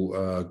people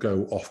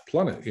go off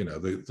planet.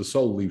 The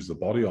soul leaves the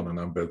body on an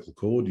umbilical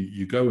cord.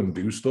 You go and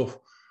do stuff.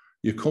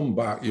 You come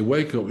back, you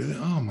wake up, you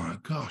think, oh my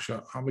gosh,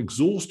 I'm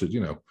exhausted.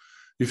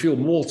 You feel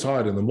more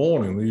tired in the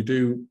morning than you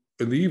do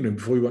in the evening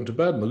before you went to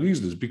bed. And the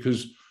reason is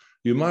because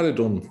you might have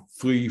done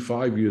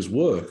 3-5 years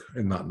work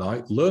in that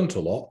night, learnt a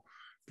lot.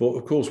 But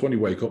of course, when you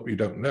wake up, you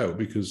don't know,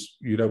 because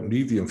you don't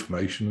need the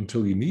information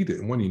until you need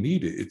it. And when you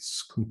need it,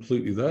 it's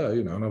completely there,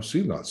 and I've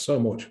seen that so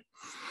much.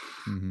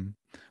 Mm-hmm.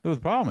 But the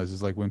problem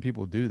is like when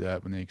people do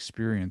that, when they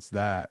experience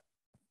that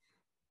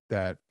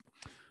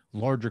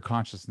larger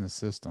consciousness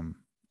system,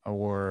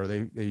 or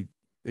they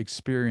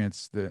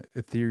experience the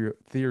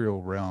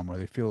ethereal realm, or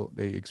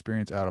they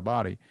experience out of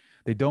body,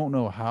 they don't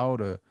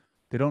know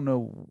they don't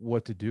know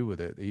what to do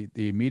with it.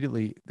 They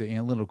immediately, the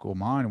analytical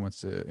mind wants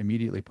to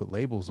immediately put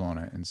labels on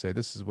it and say,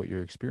 this is what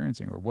you're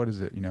experiencing, or what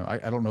is it?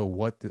 I don't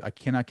know I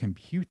cannot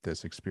compute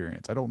this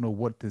experience. I don't know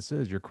what this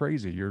is. You're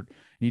crazy. You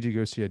need to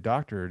go see a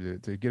doctor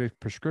to get a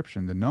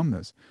prescription to numb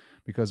this,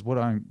 because what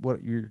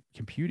you're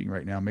computing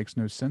right now makes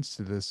no sense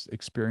to this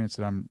experience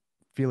that I'm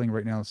feeling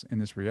right now in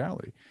this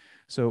reality.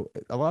 So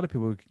a lot of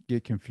people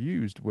get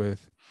confused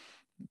with,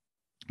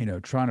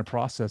 trying to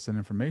process that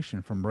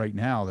information from right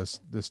now, this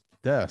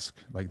desk,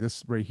 like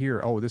this right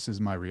here. Oh, this is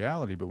my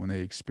reality. But when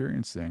they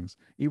experience things,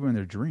 even in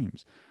their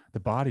dreams, the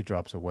body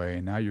drops away,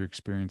 and now you're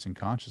experiencing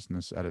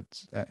consciousness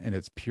in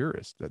its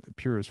purest, at the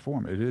purest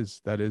form.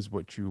 That is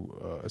what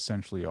you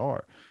essentially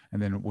are.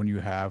 And then when you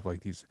have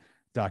like these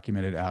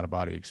documented out of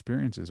body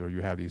experiences, or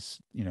you have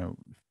these,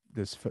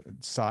 this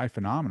psi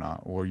phenomena,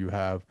 or you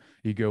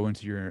go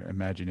into your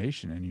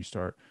imagination and you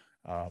start,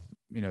 uh,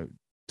 you know,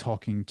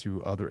 talking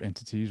to other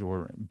entities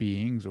or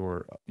beings,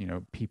 or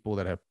people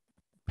that have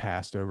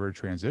passed over a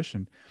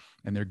transition,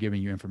 and they're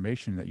giving you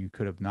information that you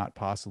could have not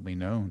possibly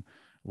known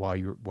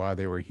while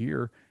they were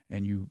here.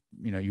 And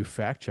you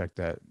fact check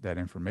that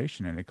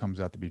information, and it comes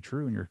out to be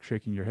true, and you're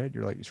shaking your head,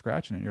 you're like, you're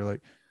scratching it, you're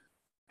like,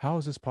 how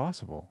is this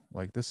possible?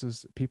 Like, this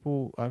is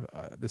people,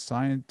 the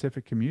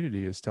scientific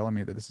community is telling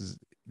me that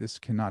this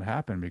cannot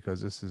happen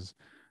because this is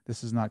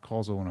not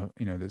causal,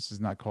 this is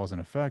not cause and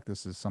effect.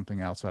 This is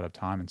something outside of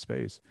time and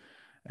space.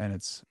 And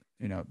it's,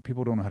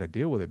 people don't know how to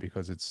deal with it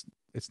because it's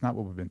not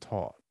what we've been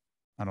taught.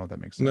 I don't know if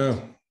that makes sense.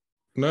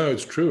 No,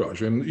 it's true,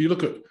 actually. And you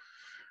look at,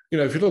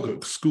 if you look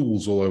at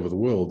schools all over the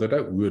world, they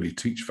don't really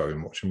teach very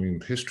much. I mean,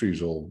 history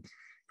is all,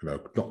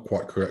 not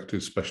quite correct,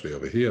 especially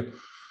over here.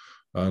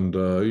 And,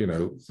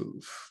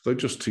 they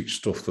just teach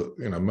stuff that,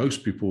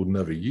 most people would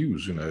never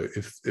use.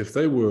 If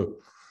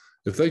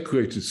they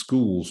created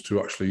schools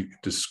to actually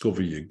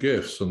discover your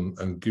gifts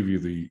and give you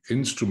the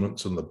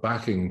instruments and the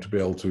backing to be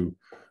able to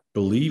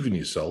believe in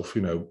yourself,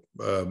 a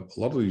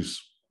lot of these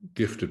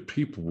gifted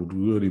people would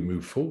really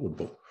move forward.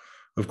 But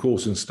of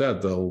course,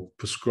 instead, they'll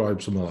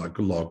prescribe something like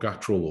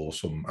largactil or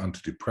some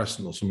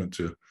antidepressant or something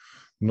to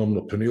numb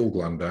the pineal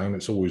gland down.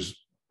 It's always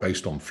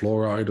based on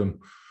fluoride, and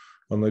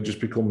they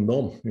just become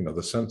numb.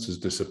 The senses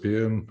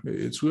disappear, and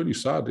it's really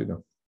sad.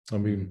 I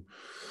mean,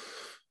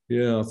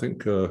 yeah, I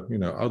think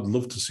I'd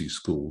love to see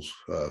schools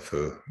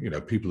for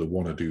people who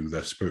want to do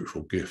their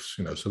spiritual gifts,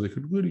 so they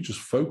could really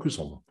just focus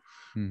on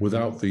them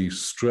without the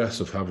stress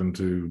of having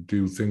to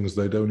do things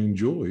they don't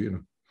enjoy.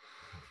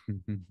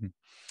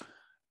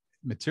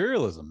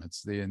 Materialism.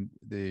 It's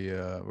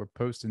we're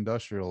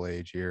post-industrial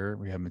age here.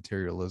 We have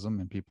materialism,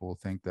 and people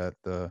think that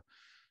the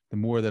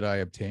more that I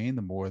obtain,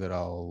 the more that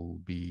I'll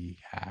be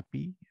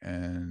happy,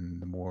 and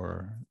the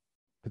more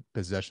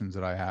possessions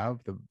that I have,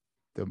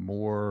 the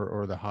more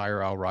or the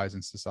higher I'll rise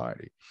in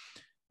society.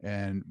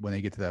 And when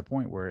they get to that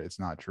point where it's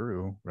not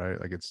true,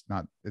 right? Like it's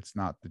not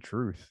the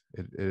truth.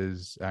 It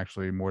is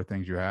actually more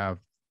things you have.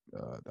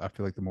 I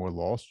feel like the more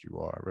lost you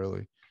are,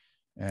 really.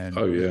 And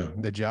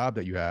the job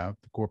that you have,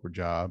 the corporate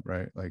job,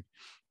 right? Like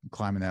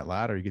climbing that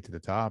ladder, you get to the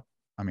top.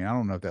 I mean, I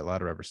don't know if that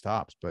ladder ever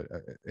stops, but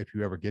if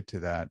you ever get to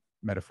that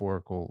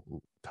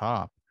metaphorical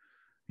top,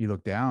 you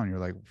look down, you're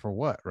like, for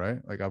what, right?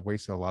 Like I've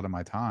wasted a lot of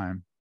my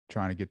time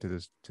trying to get to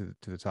this, to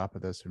the top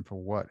of this, and for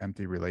what?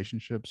 Empty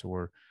relationships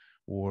or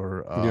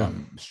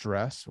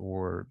stress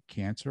or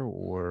cancer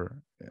or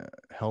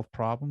health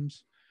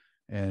problems.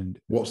 And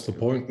what's the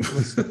point?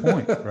 What's the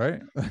point,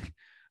 right?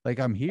 Like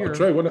I'm here. I'll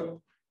tell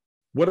you,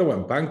 when I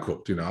went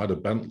bankrupt, I had a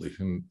Bentley,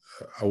 and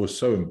I was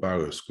so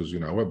embarrassed because,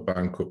 I went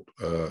bankrupt.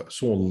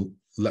 Someone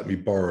let me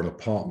borrow an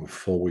apartment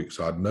for 4 weeks.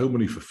 I had no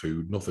money for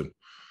food, nothing.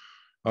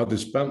 I had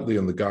this Bentley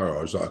in the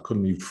garage that I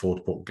couldn't even afford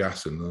to put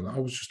gas in, and I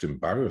was just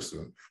embarrassed.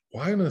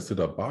 Why on earth did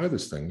I buy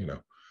this thing?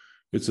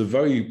 It's a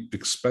very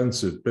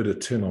expensive bit of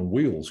tin on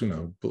wheels,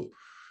 But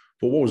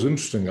what was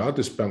interesting, I had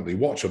this Bentley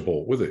watch I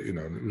bought with it,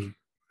 and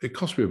it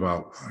cost me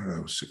about, I don't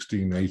know,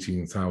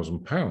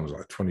 £16,000-18,000,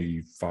 like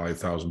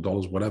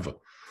 $25,000, whatever.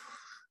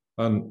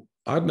 And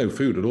I had no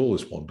food at all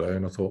this one day,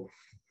 and I thought,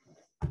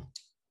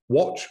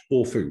 watch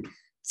or food?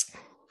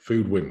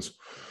 Food wins.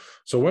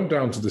 So I went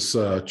down to this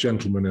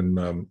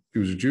gentleman he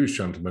was a Jewish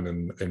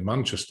gentleman in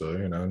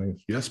Manchester, and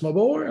yes, my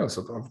boy. I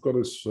said, I've got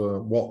this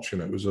watch,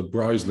 it was a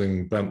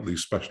Breitling Bentley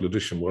special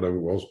edition, whatever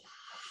it was.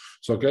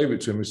 So I gave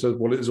it to him. He said,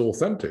 well, it is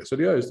authentic. I said,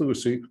 yeah, it's the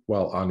receipt.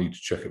 Well, I need to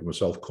check it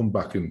myself. Come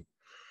back in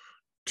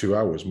 2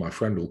 hours. My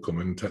friend will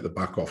come in and take the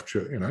back off.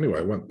 Anyway,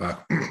 I went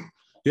back.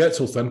 Yeah, it's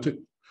authentic.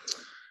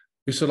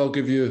 He said, I'll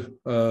give you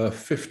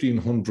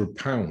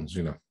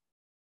 £1,500,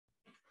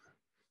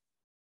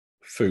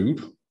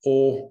 food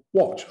or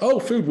watch. Oh,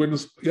 food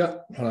wins. Yeah.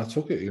 And I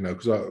took it,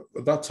 because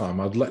at that time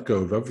I'd let go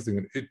of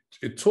everything.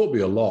 It taught me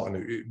a lot.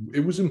 And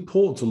it was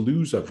important to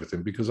lose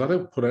everything because I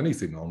don't put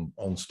anything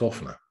on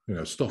stuff now.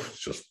 Stuff is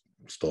just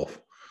stuff.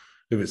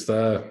 If it's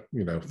there,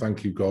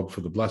 thank you, God,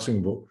 for the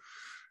blessing. But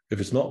if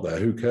it's not there,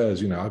 who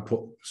cares? I put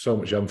so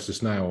much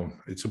emphasis now on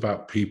it's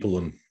about people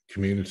and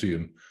community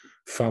and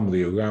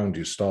family around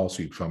you,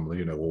 starseed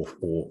family, or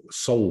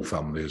soul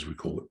family, as we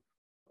call it.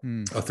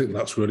 I think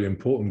that's really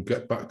important.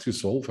 Get back to your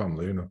soul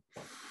family,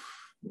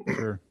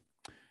 Sure.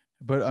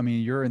 But I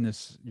mean, you're in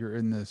this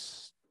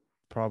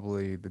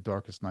probably the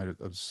darkest night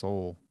of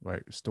soul,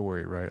 right?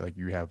 Story, right? Like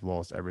you have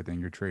lost everything.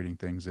 You're trading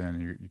things in,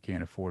 and you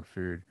can't afford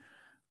food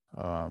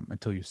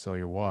until you sell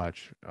your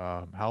watch.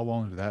 How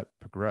long did that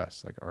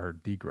progress, or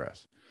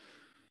degress?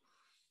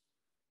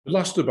 It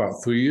lasted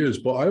about 3 years,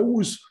 but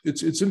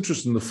it's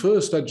interesting. The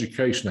first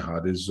education I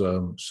had is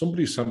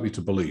somebody sent me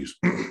to Belize,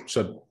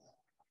 said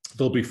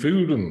there'll be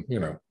food and,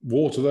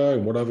 water there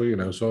and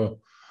whatever,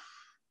 so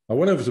I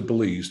went over to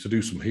Belize to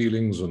do some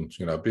healings and,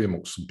 be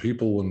amongst some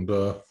people, and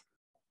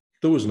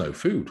there was no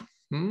food.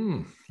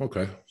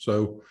 Okay.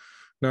 So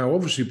now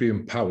obviously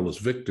being powerless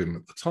victim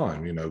at the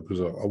time,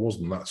 because I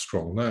wasn't that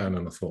strong then.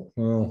 And I thought,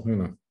 well,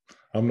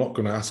 I'm not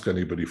going to ask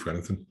anybody for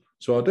anything.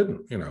 So I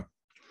didn't,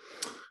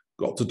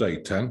 Got to day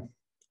 10,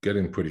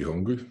 getting pretty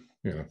hungry.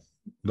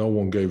 No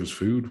one gave us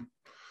food.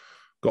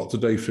 Got to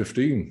day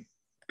 15,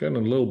 getting a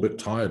little bit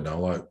tired now,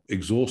 like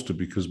exhausted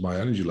because my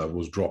energy level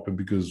was dropping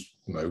because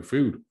no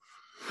food.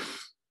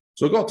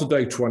 So I got to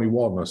day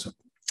 21 and I said,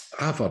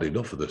 I've had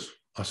enough of this.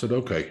 I said,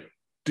 okay,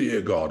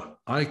 dear God,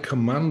 I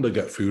command to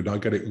get food and I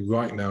get it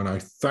right now. And I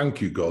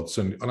thank you, God.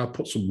 And I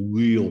put some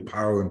real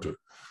power into it.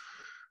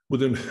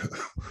 Within,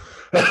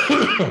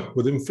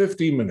 within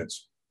 15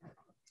 minutes,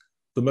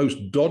 the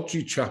most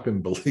dodgy chap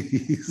in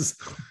Belize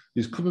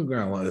is coming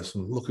around like this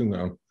and looking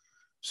around.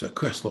 So,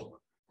 Chris, look,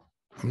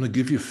 I'm going to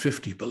give you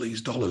 50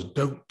 Belize dollars.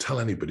 Don't tell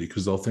anybody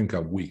because they'll think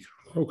I'm weak.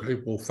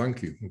 Okay, well,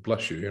 thank you.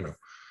 Bless you, you know.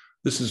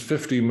 This is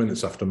 15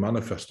 minutes after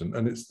manifesting,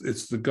 and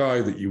it's the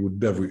guy that you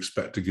would never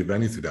expect to give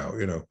anything out,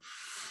 you know.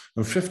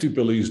 And 50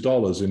 Belize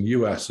dollars in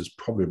US is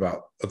probably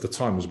about, at the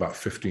time, was about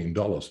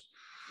 $15.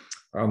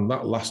 And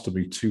that lasted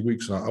me 2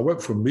 weeks. And I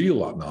went for a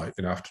meal that night,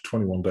 you know, after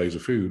 21 days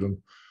of food, and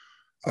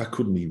I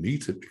couldn't even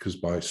eat it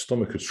because my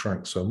stomach had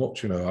shrank so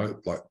much, you know,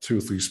 I like 2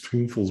 or 3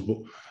 spoonfuls,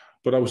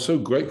 but I was so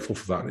grateful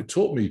for that. And it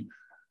taught me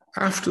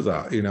after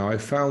that, you know, I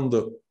found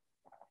that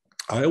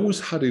I always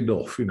had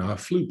enough. You know, I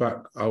flew back.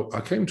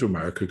 I came to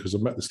America because I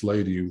met this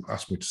lady who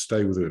asked me to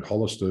stay with her in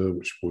Hollister,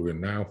 which we're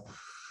in now.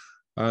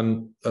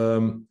 And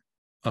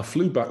I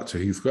flew back to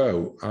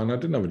Heathrow and I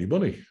didn't have any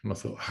money. And I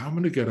thought, how am I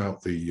going to get out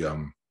of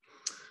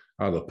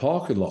the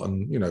parking lot?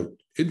 And, you know,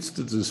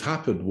 instances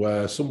happened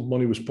where some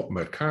money was put in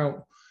my account.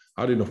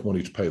 I had enough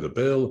money to pay the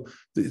bill.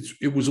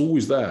 It was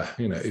always there.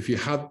 You know, if you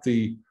had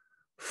the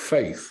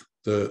faith,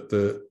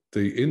 the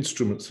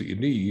instruments that you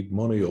need,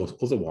 money or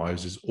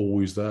otherwise, is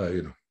always there,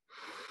 you know.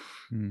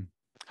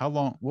 How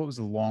long, what was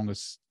the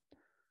longest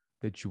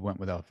that you went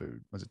without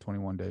food? Was it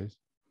 21 days?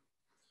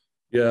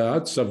 Yeah, I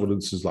had several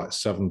instances like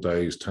 7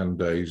 days, 10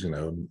 days, you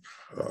know,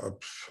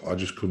 I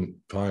just couldn't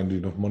find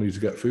enough money to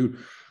get food.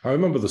 I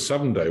remember the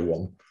 7-day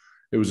one.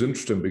 It was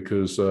interesting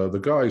because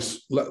the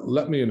guys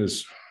let me in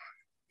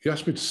he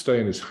asked me to stay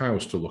in his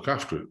house to look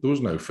after it. There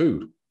was no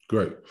food.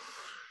 Great.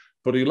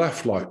 But he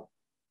left like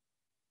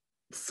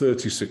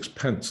 36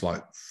 pence,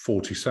 like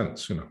 40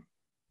 cents, you know.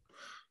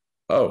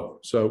 Oh,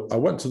 so I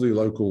went to the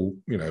local,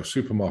 you know,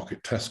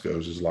 supermarket,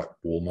 Tesco's is like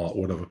Walmart,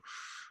 whatever.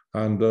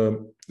 And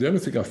the only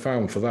thing I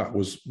found for that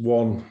was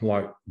one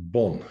like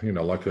bun, you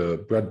know, like a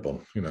bread bun,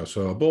 you know.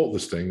 So I bought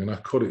this thing and I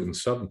cut it in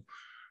 7.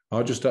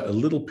 I just ate a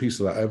little piece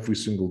of that every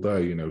single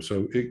day, you know.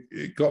 So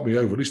it got me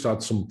over. At least I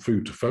had some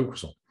food to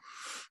focus on.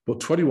 But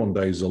 21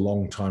 days is a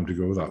long time to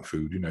go without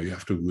food. You know, you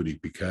have to really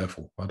be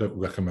careful. I don't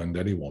recommend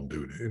anyone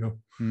doing it, you know.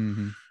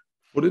 Mm-hmm.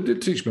 But it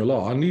did teach me a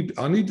lot. I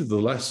needed the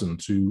lesson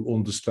to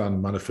understand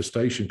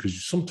manifestation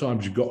because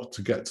sometimes you've got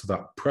to get to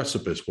that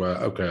precipice where,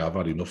 okay, I've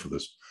had enough of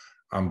this.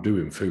 I'm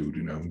doing food,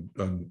 you know,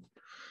 and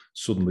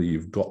suddenly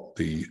you've got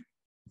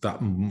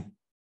that,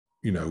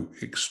 you know,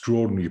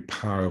 extraordinary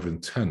power of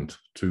intent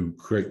to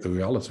create the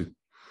reality.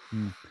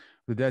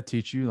 Did that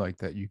teach you like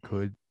that you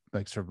could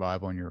like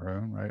survive on your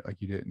own, right? Like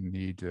you didn't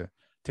need to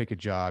take a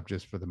job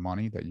just for the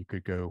money, that you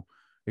could go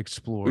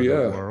explore the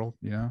world,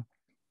 you know?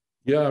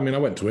 Yeah, I mean, I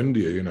went to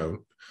India, you know,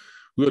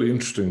 really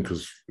interesting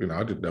because, you know,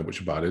 I didn't know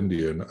much about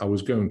India. And I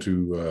was going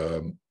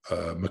to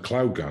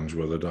Macklin,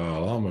 where the Dalai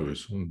Lama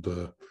is. And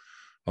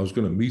I was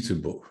going to meet him.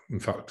 But in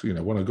fact, you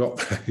know, when I got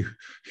there,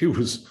 he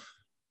was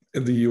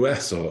in the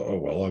US. So, oh,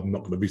 well, I'm not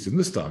going to meet him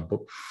this time.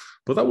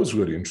 But that was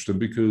really interesting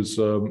because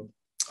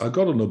I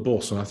got on a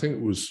bus and I think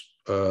it was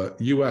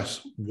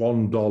US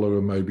 $1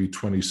 and maybe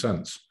 20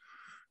 cents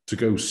to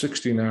go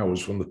 16 hours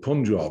from the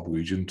Punjab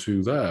region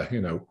to there,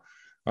 you know.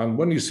 And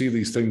when you see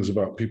these things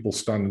about people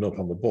standing up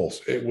on the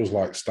bus, it was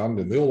like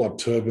standing. They all had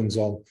turbans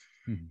on.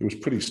 It was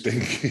pretty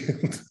stinky.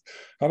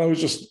 And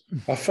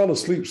I fell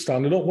asleep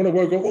standing up. When I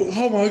woke up,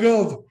 oh my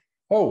God.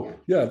 Oh,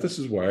 yeah, this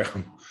is where I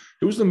am.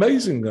 It was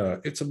amazing.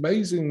 It's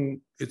amazing.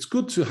 It's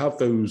good to have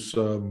those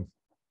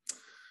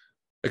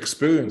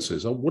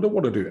experiences. Would I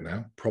want to do it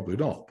now? Probably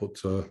not.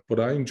 But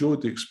I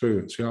enjoyed the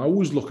experience. You know, I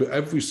always look at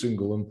every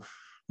single, and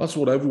that's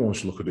what everyone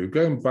should look at.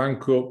 Going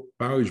bankrupt,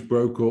 marriage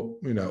broke up,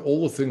 you know,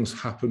 all the things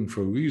happen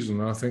for a reason.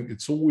 And I think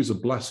it's always a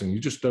blessing. You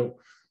just don't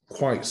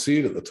quite see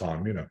it at the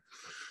time, you know.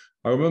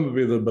 I remember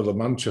being in the middle of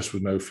Manchester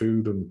with no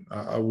food, and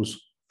I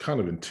was kind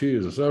of in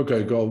tears. I said,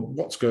 okay, God,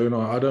 what's going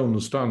on? I don't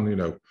understand, you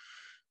know.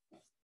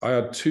 I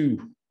had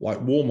 2 like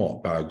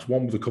Walmart bags,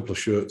 one with a couple of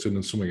shirts in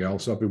and something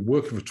else. I've been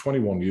working for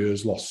 21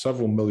 years, lost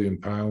several million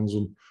pounds,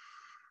 and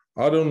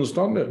I don't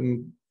understand it.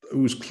 And it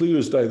was clear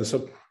as day. They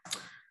said,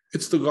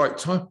 it's the right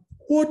time.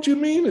 What do you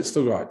mean it's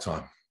the right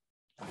time?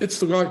 It's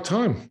the right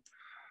time.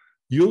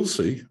 You'll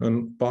see.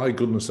 And by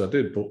goodness I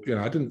did. But, you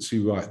know, I didn't see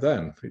right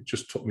then. It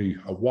just took me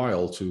a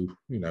while to,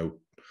 you know,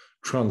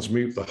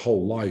 transmute the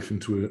whole life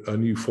into a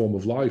new form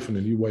of life and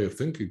a new way of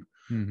thinking.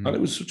 And it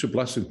was such a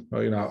blessing.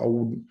 You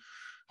know,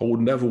 I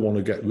would never want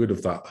to get rid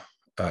of that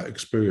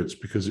experience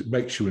because it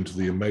makes you into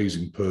the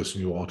amazing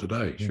person you are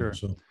today. Sure. You know,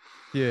 so.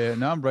 Yeah.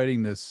 Now I'm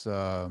writing this.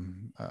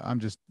 I'm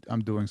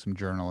doing some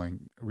journaling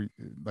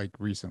like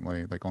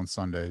recently, like on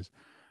Sundays.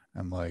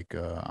 And like,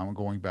 I'm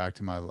going back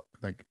to my,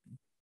 like,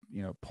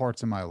 you know,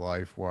 parts of my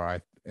life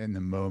where in the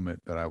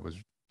moment that I was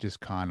just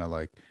kind of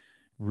like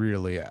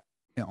really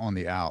on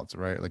the outs,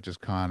 right? Like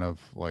just kind of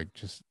like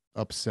just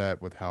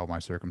upset with how my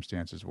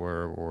circumstances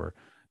were, or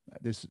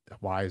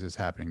why is this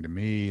happening to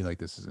me? Like,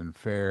 this isn't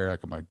fair. Like,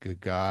 I'm a good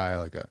guy.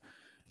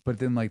 but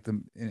then like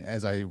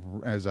as I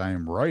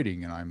am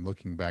writing and I'm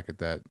looking back at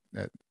that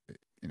that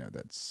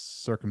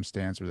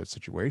circumstance or that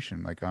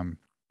situation, like I'm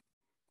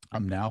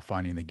now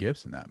finding the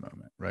gifts in that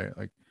moment, right?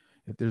 Like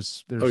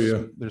there's Oh there's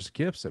yeah. there's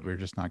gifts that we're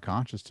just not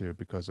conscious to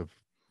because of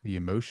the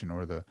emotion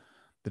or the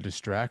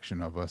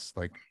distraction of us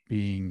like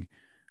being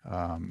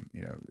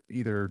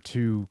either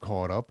too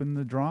caught up in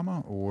the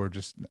drama or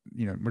just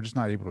we're just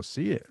not able to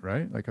see it,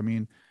 right? Like I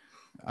mean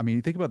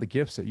think about the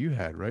gifts that you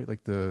had, right?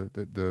 Like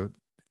the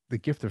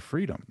gift of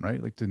freedom,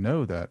 right? Like to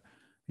know that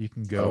you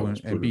can go Oh, and,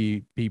 it's and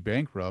brilliant. be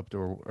bankrupt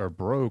or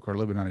broke or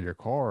living out of your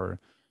car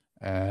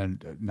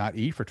and not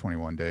eat for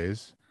 21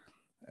 days,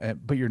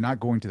 but you're not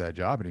going to that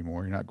job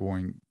anymore. You're not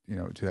going,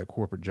 to that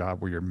corporate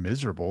job where you're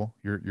miserable.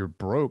 You're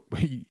broke.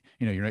 But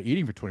you're not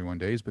eating for 21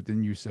 days. But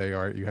then you say,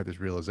 all right, you have this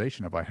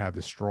realization of I have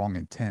this strong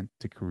intent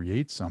to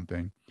create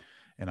something,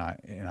 not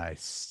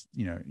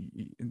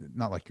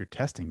like you're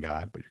testing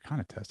God, but you're kind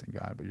of testing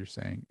God. But you're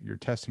saying you're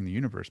testing the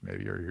universe,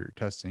 maybe, or you're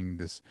testing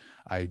this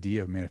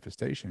idea of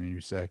manifestation, and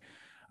you say,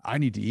 I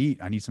need to eat.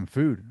 I need some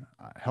food.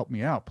 Help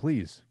me out,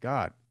 please,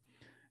 God.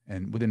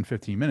 And within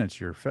 15 minutes,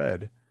 you're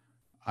fed.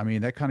 I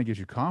mean, that kind of gives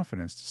you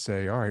confidence to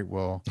say, all right,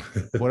 well,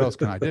 what else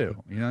can I do?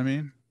 You know what I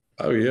mean?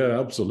 Oh yeah,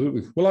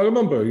 absolutely. Well, I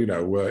remember,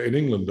 in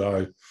England,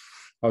 I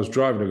was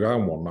driving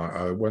around one night.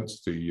 I went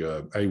to the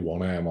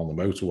A1M on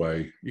the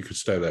motorway. You could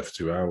stay there for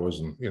 2 hours,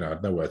 and I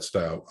had nowhere to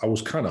stay. I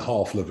was kind of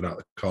half living out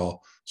the car.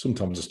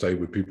 Sometimes I stayed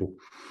with people.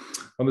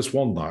 And this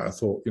one night, I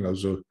thought,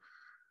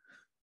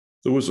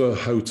 there was a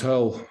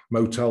hotel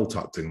motel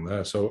type thing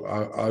there, so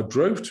I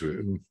drove to it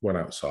and went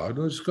outside. And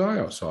there's a guy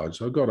outside,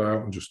 so I got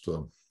out and just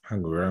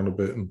hung around a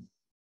bit. And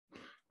the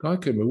guy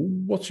came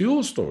in. What's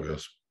your story?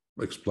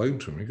 I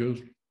explained to him. He goes,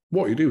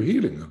 "What you do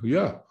healing?" I go,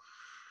 "Yeah."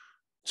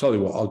 Tell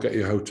you what, I'll get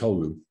you a hotel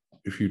room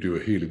if you do a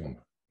healing on me.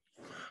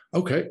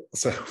 Okay,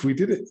 so we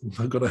did it.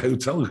 I got a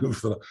hotel room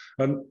for that.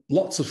 And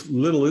lots of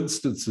little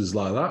instances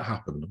like that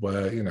happened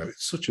where,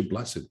 it's such a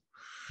blessing.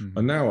 And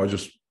Mhm. now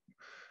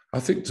I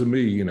think to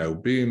me,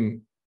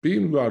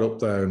 being right up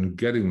there and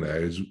getting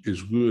there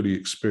is really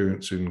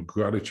experiencing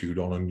gratitude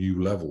on a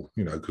new level,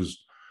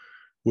 because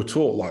we're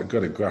taught like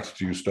get a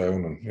gratitude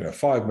stone and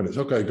 5 minutes.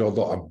 Okay, God,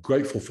 look, I'm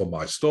grateful for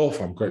my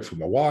stuff. I'm grateful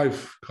for my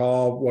wife,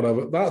 car,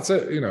 whatever. That's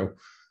it.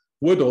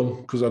 We're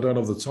done because I don't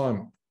have the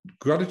time.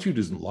 Gratitude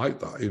isn't like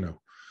that.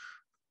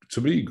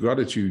 To me,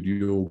 gratitude,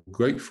 you're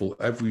grateful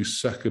every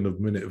second of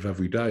minute of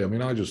every day. I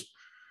mean, I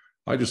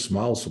just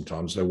smile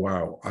sometimes and say,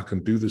 wow, I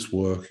can do this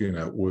work.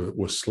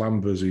 We're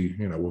slam busy,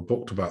 we're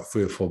booked about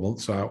 3 or 4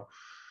 months out.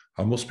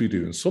 I must be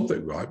doing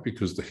something right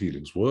because the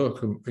healings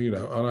work. And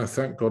I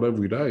thank God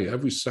every day,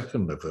 every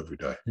second of every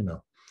day,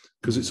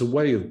 because it's Mhm. a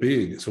way of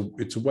being.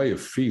 It's a way of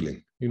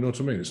feeling. You know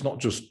what I mean? It's not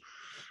just,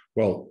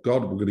 well,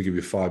 God, we're going to give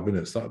you 5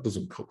 minutes. That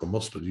doesn't cut the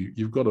mustard.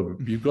 You've got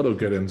to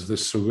get into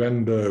this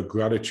surrender,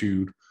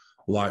 gratitude,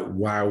 like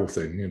wow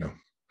thing.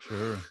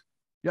 Sure.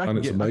 Yeah, And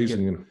it's I can get,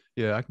 amazing.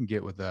 yeah, I can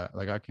get with that.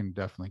 Like, I can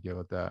definitely get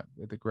with that.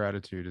 The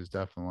gratitude is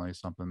definitely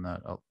something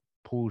that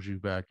pulls you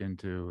back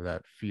into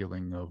that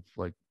feeling of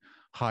like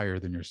higher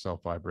than your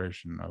self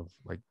vibration of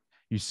like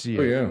you see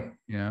Oh it,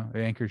 yeah. it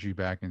anchors you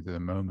back into the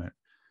moment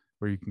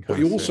where you can But kind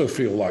of you say, also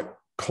feel like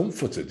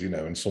comforted,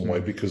 in some way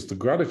mm, because the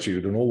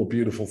gratitude and all the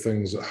beautiful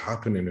things that are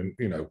happening.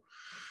 And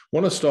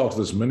when I started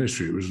this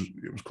ministry,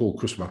 it was called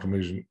Chris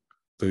Macklin.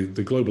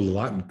 The Global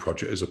Enlightenment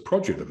Project is a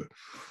project of it.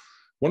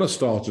 When I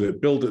started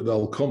it, build it,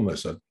 they'll come. They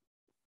said.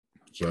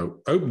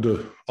 So opened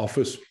the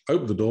office,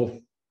 opened the door.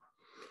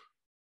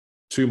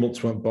 2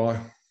 months went by,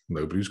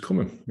 nobody's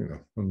coming.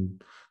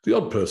 And the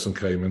odd person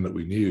came in that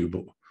we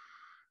knew,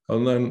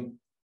 and then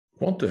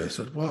one day I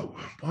said, "Well,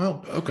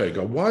 okay,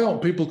 God, why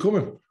aren't people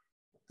coming?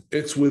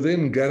 It's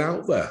within, get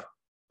out there."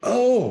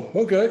 Oh,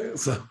 okay.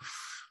 So,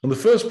 and the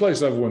first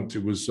place I ever went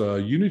to was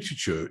Unity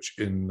Church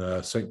in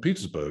St.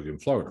 Petersburg in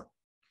Florida.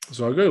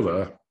 So I go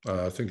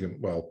there thinking,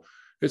 well,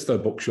 it's their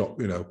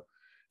bookshop.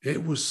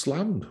 It was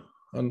slammed,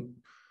 and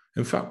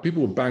in fact,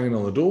 people were banging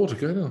on the door to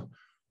get in.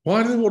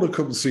 Why do they want to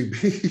come and see me?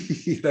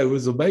 It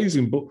was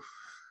amazing. But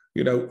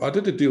I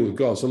did a deal with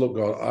God. So look,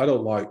 God, I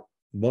don't like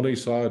money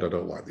side. I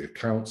don't like the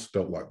accounts.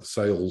 Don't like the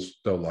sales.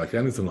 Don't like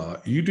anything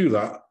like that. You do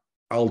that.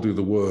 I'll do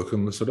the work.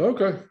 And they said,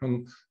 okay.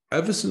 And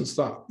ever since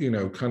that,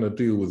 kind of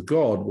deal with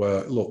God,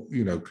 where look,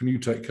 can you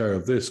take care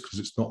of this because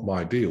it's not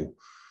my deal?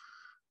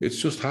 It's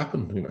just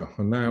happened,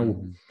 And now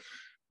mm-hmm,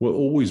 we're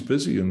always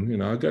busy,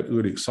 and I get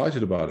really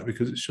excited about it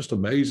because it's just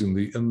amazing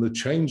the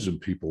changes in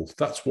people.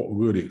 That's what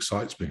really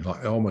excites me.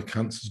 Like, oh, my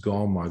cancer's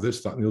gone, my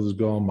this, that, and the other's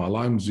gone, my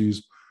Lyme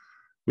disease.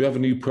 We have a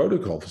new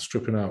protocol for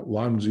stripping out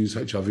Lyme disease,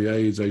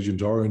 HIV/AIDS,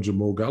 Agent Orange, and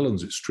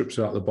Morgellons. It strips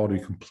out the body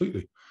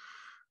completely.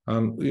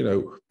 And,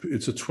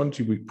 it's a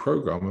 20-week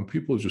program and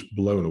people are just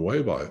blown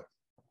away by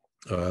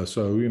it.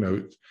 So,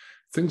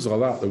 things like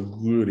that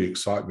really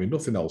excite me.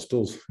 Nothing else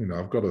does.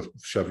 I've got a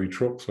Chevy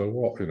truck, so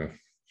what? It's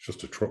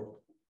just a truck.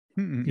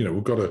 mm-hmm,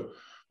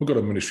 We've got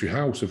a ministry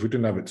house. If we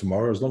didn't have it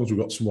tomorrow, as long as we've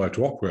got somewhere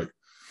to operate.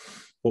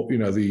 But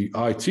the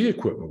IT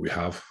equipment we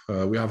have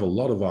a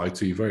lot of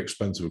IT, very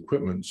expensive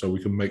equipment, so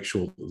we can make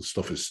sure that the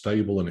stuff is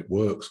stable and it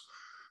works.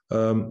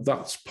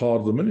 that's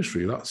part of the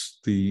ministry. That's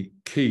the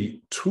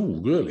key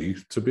tool, really,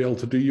 to be able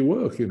to do your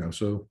work,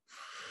 So,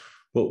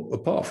 but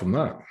apart from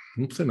that,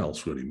 nothing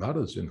else really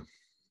matters,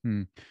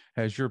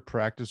 Has your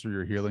practice or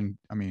your healing?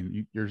 I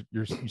mean,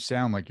 you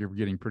sound like you're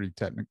getting pretty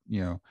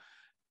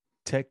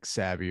tech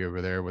savvy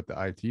over there with the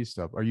IT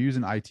stuff. Are you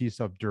using IT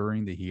stuff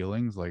during the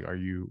healings? Like, are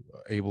you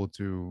able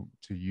to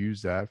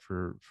use that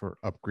for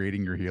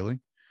upgrading your healing?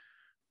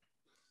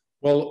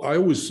 Well, I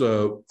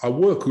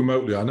work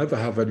remotely. I never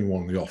have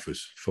anyone in the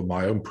office for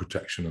my own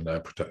protection and their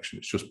protection.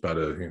 It's just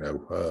better,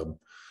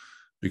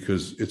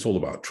 because it's all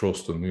about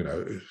trust. And,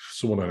 if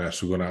someone has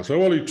to go out and say,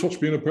 well, he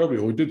touched me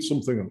inappropriately, or he did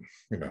something,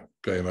 and,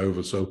 game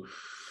over. So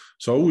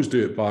I always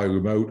do it by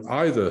remote,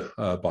 either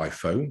by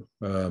phone.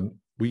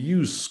 We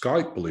use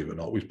Skype, believe it or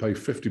not. We pay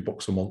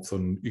 $50 a month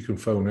and you can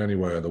phone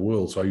anywhere in the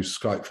world. So I use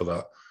Skype for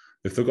that.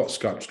 If they've got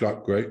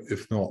Skype, great.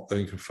 If not,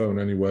 then you can phone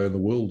anywhere in the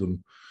world. And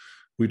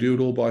we do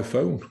it all by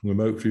phone,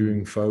 remote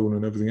viewing, phone,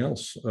 and everything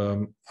else.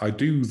 I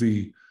do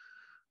the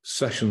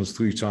sessions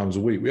 3 times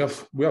a week.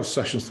 We have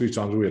sessions 3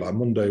 times a week, like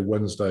Monday,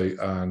 Wednesday,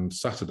 and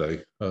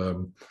Saturday,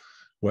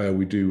 where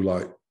we do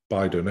like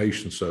by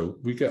donation. So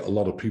we get a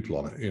lot of people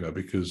on it,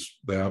 because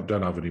they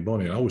don't have any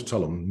money. And I always tell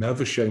them,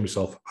 never shame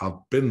yourself. I've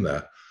been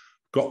there,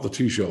 got the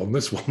T-shirt on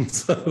this one.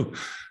 So,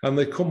 and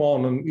they come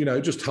on and,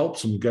 it just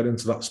helps them get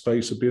into that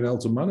space of being able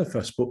to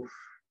manifest. But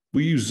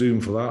we use Zoom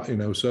for that,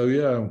 So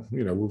yeah,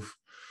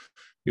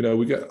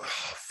 we get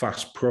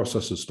fast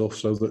processor stuff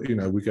so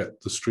that, we get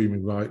the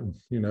streaming right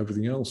and,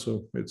 everything else.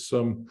 So it's,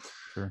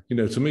 Sure.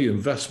 To me,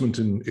 investment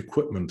in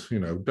equipment,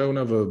 don't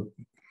ever,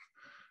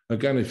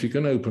 again, if you're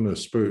going to open a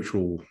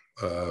spiritual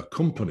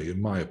company,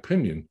 in my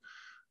opinion,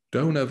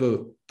 don't ever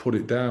put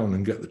it down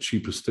and get the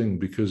cheapest thing,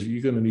 because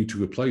you're going to need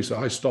to replace it.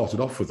 I started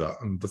off with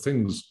that, and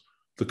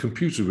the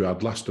computer we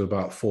had lasted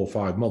about 4 or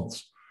 5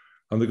 months.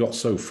 And they got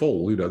so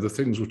full, the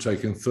things were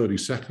taking 30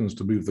 seconds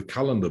to move the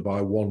calendar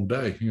by one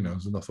day,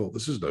 and I thought,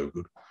 this is no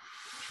good.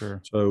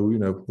 Sure. So,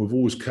 we've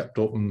always kept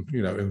up and,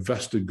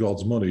 invested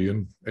God's money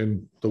in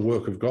the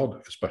work of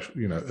God,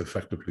 especially,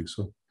 effectively.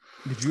 So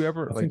did you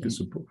ever, I think it's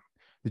important.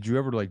 Did you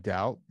ever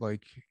doubt, what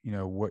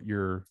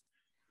your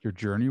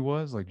journey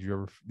was? Like,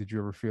 did you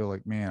ever feel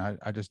like, man,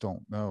 I just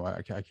don't know.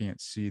 I can't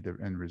see the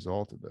end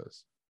result of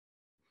this.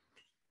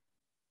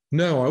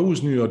 No, I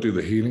always knew I'd do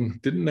the healing.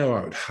 Didn't know how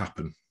it would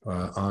happen.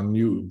 I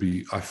knew it would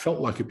be, I felt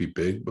like it'd be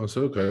big, but I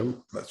said, okay,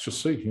 let's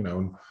just see,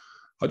 and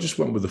I just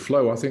went with the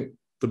flow. I think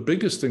the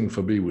biggest thing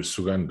for me was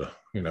surrender,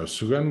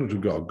 surrender to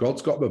God.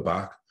 God's got my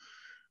back.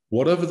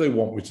 Whatever they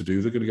want me to do,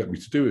 they're going to get me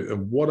to do it.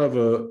 And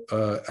whatever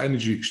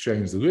energy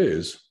exchange there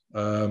is,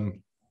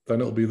 then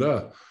it'll be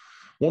there.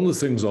 One of the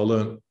things I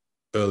learned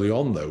early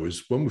on, though,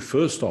 is when we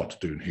first started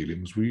doing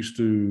healings, we used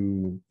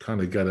to kind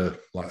of get a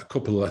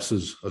couple of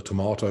letters, a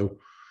tomato,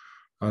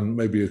 and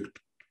maybe a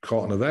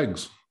carton of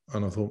eggs.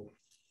 And I thought,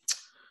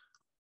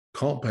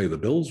 can't pay the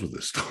bills with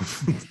this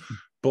stuff.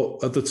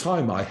 But at the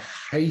time, I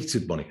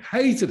hated money,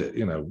 hated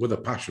it, with a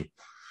passion,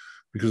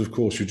 because, of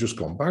course, you'd just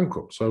gone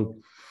bankrupt. So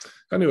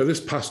anyway, this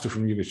pastor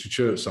from Unity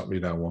Church sat me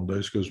down one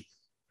day. She goes,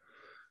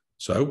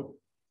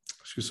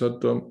 she said,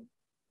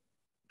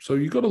 so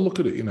you got to look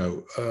at it,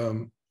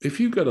 if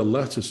you get a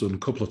lettuce and a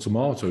couple of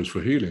tomatoes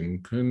for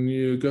healing, can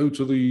you go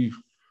to the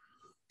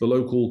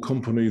local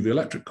company, the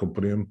electric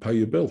company, and pay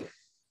your bill?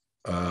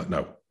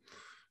 No.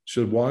 She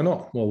said, why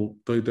not? Well,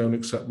 they don't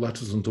accept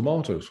lettuce and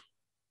tomatoes.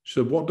 She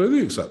said, what do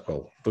they accept?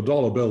 Well, the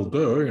dollar bill,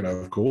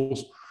 of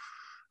course.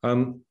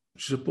 And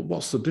she said, but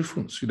what's the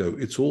difference?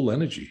 It's all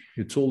energy.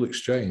 It's all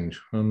exchange.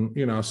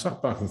 And, I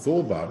sat back and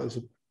thought about it. I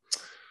said,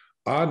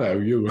 I know,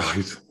 you're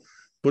right.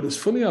 But it's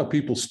funny how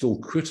people still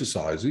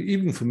criticize it.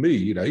 Even for me,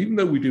 even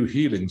though we do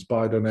healings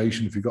by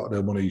donation, if you've got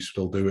no money, you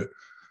still do it.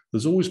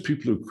 There's always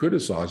people who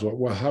criticize,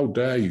 well, how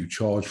dare you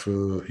charge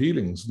for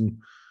healings?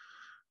 And,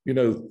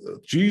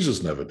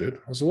 Jesus never did.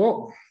 I said,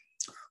 well,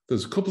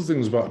 there's a couple of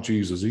things about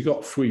Jesus. He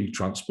got free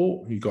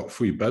transport. He got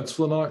free beds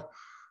for the night.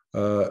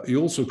 He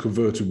also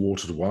converted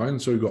water to wine,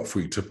 so he got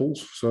free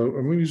tipples. So,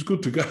 I mean, he's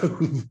good to go.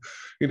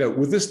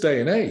 With this day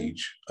and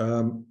age,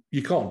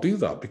 you can't do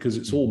that because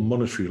it's all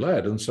monetary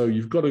led. And so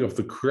you've got to have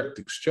the correct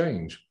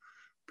exchange,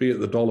 be it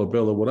the dollar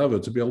bill or whatever,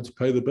 to be able to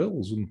pay the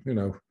bills. And,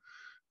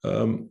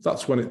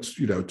 that's when it,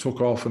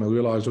 took off, and I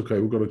realized, okay,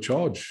 we've got to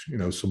charge,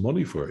 some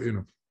money for it,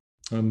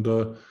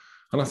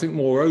 And I think,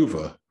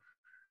 moreover,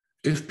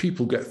 if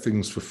people get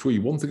things for free,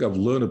 one thing I've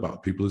learned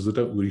about people is they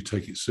don't really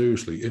take it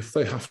seriously. If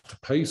they have to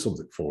pay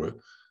something for it,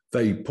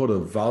 they put a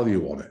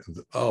value on it.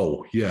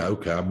 Oh, yeah,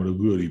 okay, I'm going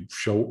to really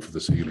show up for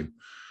this healing.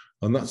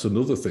 And that's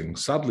another thing.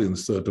 Sadly, in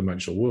this third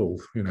dimensional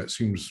world, it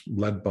seems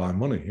led by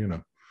money,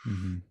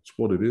 It's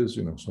what it is,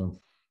 so.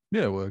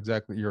 Yeah, well,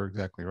 exactly. You're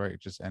exactly right.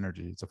 It's just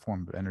energy. It's a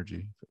form of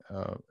energy.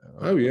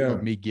 Oh, yeah.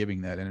 Of me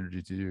giving that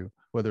energy to you,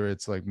 whether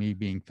it's like me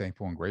being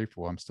thankful and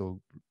grateful, I'm still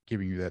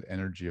giving you that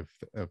energy of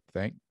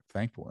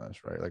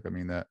thankfulness, right? Like, I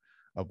mean, that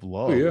of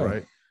love, oh, yeah.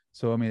 right?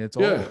 So, I mean, it's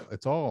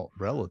all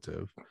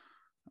relative.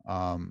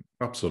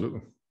 Absolutely.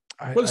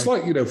 Well, it's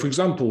like, for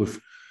example,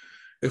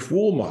 if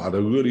Walmart had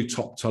a really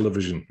top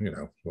television, you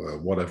know,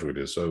 whatever it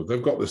is, so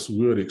they've got this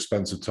really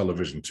expensive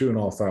television,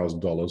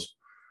 $2,500.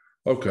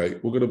 Okay,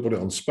 we're going to put it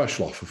on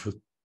special offer for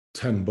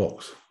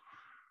 $10.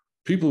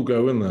 People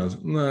go in there,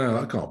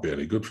 nah, that can't be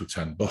any good for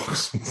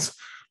 $10.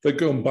 They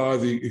go and buy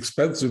the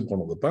expensive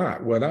one at the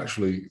back when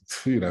actually,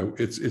 you know,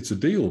 it's a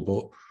deal.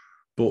 But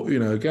you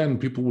know, again,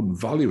 people wouldn't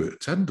value it.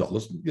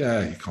 $10,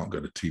 yeah, you can't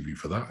get a TV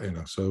for that, you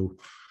know. So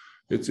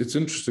it's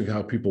interesting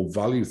how people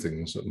value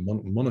things at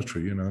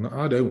monetary, you know. And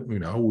I don't, you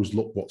know, I always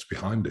look what's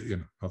behind it, you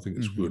know. I think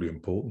it's really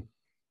important.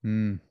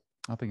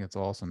 I think it's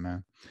awesome,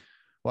 man.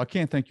 Well, I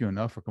can't thank you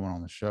enough for coming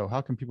on the show.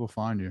 How can people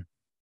find you?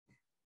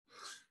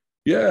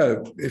 Yeah,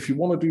 if you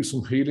want to do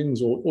some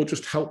healings or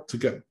just help to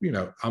get, you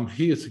know, I'm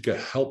here to get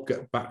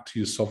back to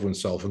your sovereign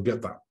self and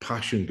get that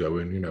passion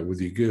going, you know,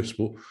 with your gifts.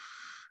 But,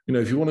 you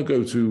know, if you want to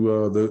go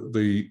to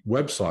the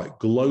website,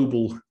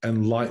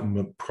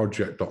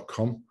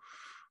 globalenlightenmentproject.com,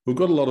 we've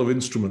got a lot of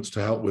instruments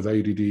to help with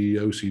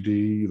ADD,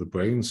 OCD, the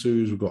brain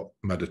soothes. We've got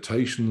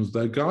meditations.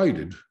 They're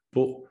guided,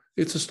 but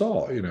it's a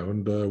start, you know,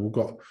 and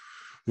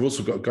we've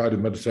also got guided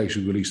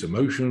meditation, release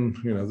emotion.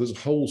 You know, there's a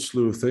whole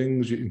slew of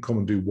things. You can come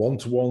and do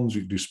one-to-ones. You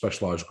can do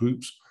specialized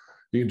groups.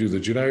 You can do the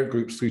generic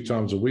groups 3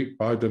 times a week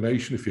by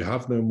donation. If you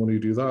have no money,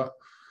 do that.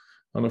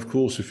 And of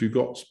course, if you've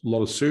got a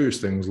lot of serious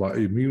things like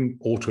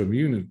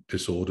autoimmune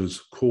disorders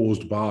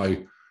caused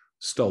by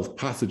stealth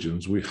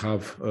pathogens, we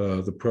have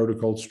the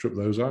protocol to strip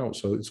those out.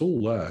 So it's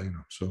all there, you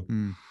know. So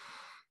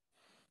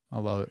I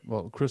love it.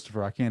 Well,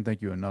 Christopher, I can't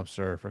thank you enough,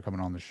 sir, for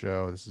coming on the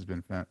show. This has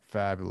been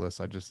fabulous.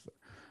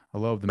 I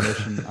love the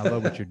mission. I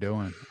love what you're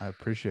doing. I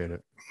appreciate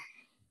it.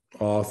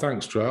 Oh,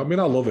 thanks, Trey. I mean,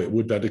 I love it.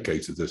 We're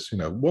dedicated to this. You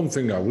know, one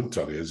thing I would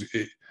tell you is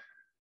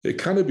it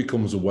kind of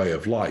becomes a way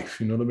of life.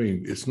 You know what I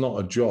mean? It's not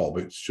a job.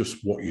 It's just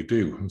what you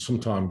do. And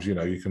sometimes, you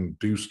know, you can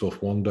do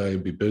stuff one day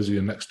and be busy,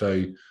 and next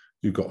day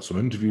you've got some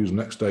interviews, and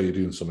next day you're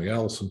doing something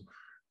else. And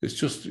it's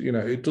just, you know,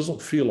 it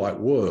doesn't feel like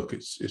work.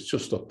 It's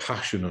just a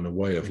passion and a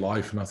way of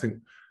life. And I think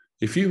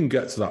if you can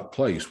get to that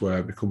place where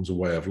it becomes a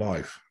way of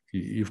life,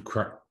 you've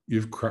cracked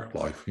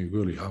life. You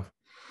really have.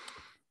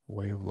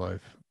 Way of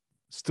life.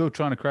 Still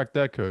trying to crack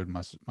that code,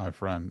 my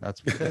friend. That's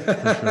for sure.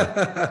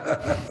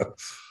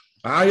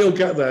 You'll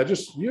get there.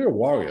 You're a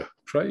warrior,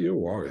 Trey. You're a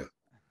warrior.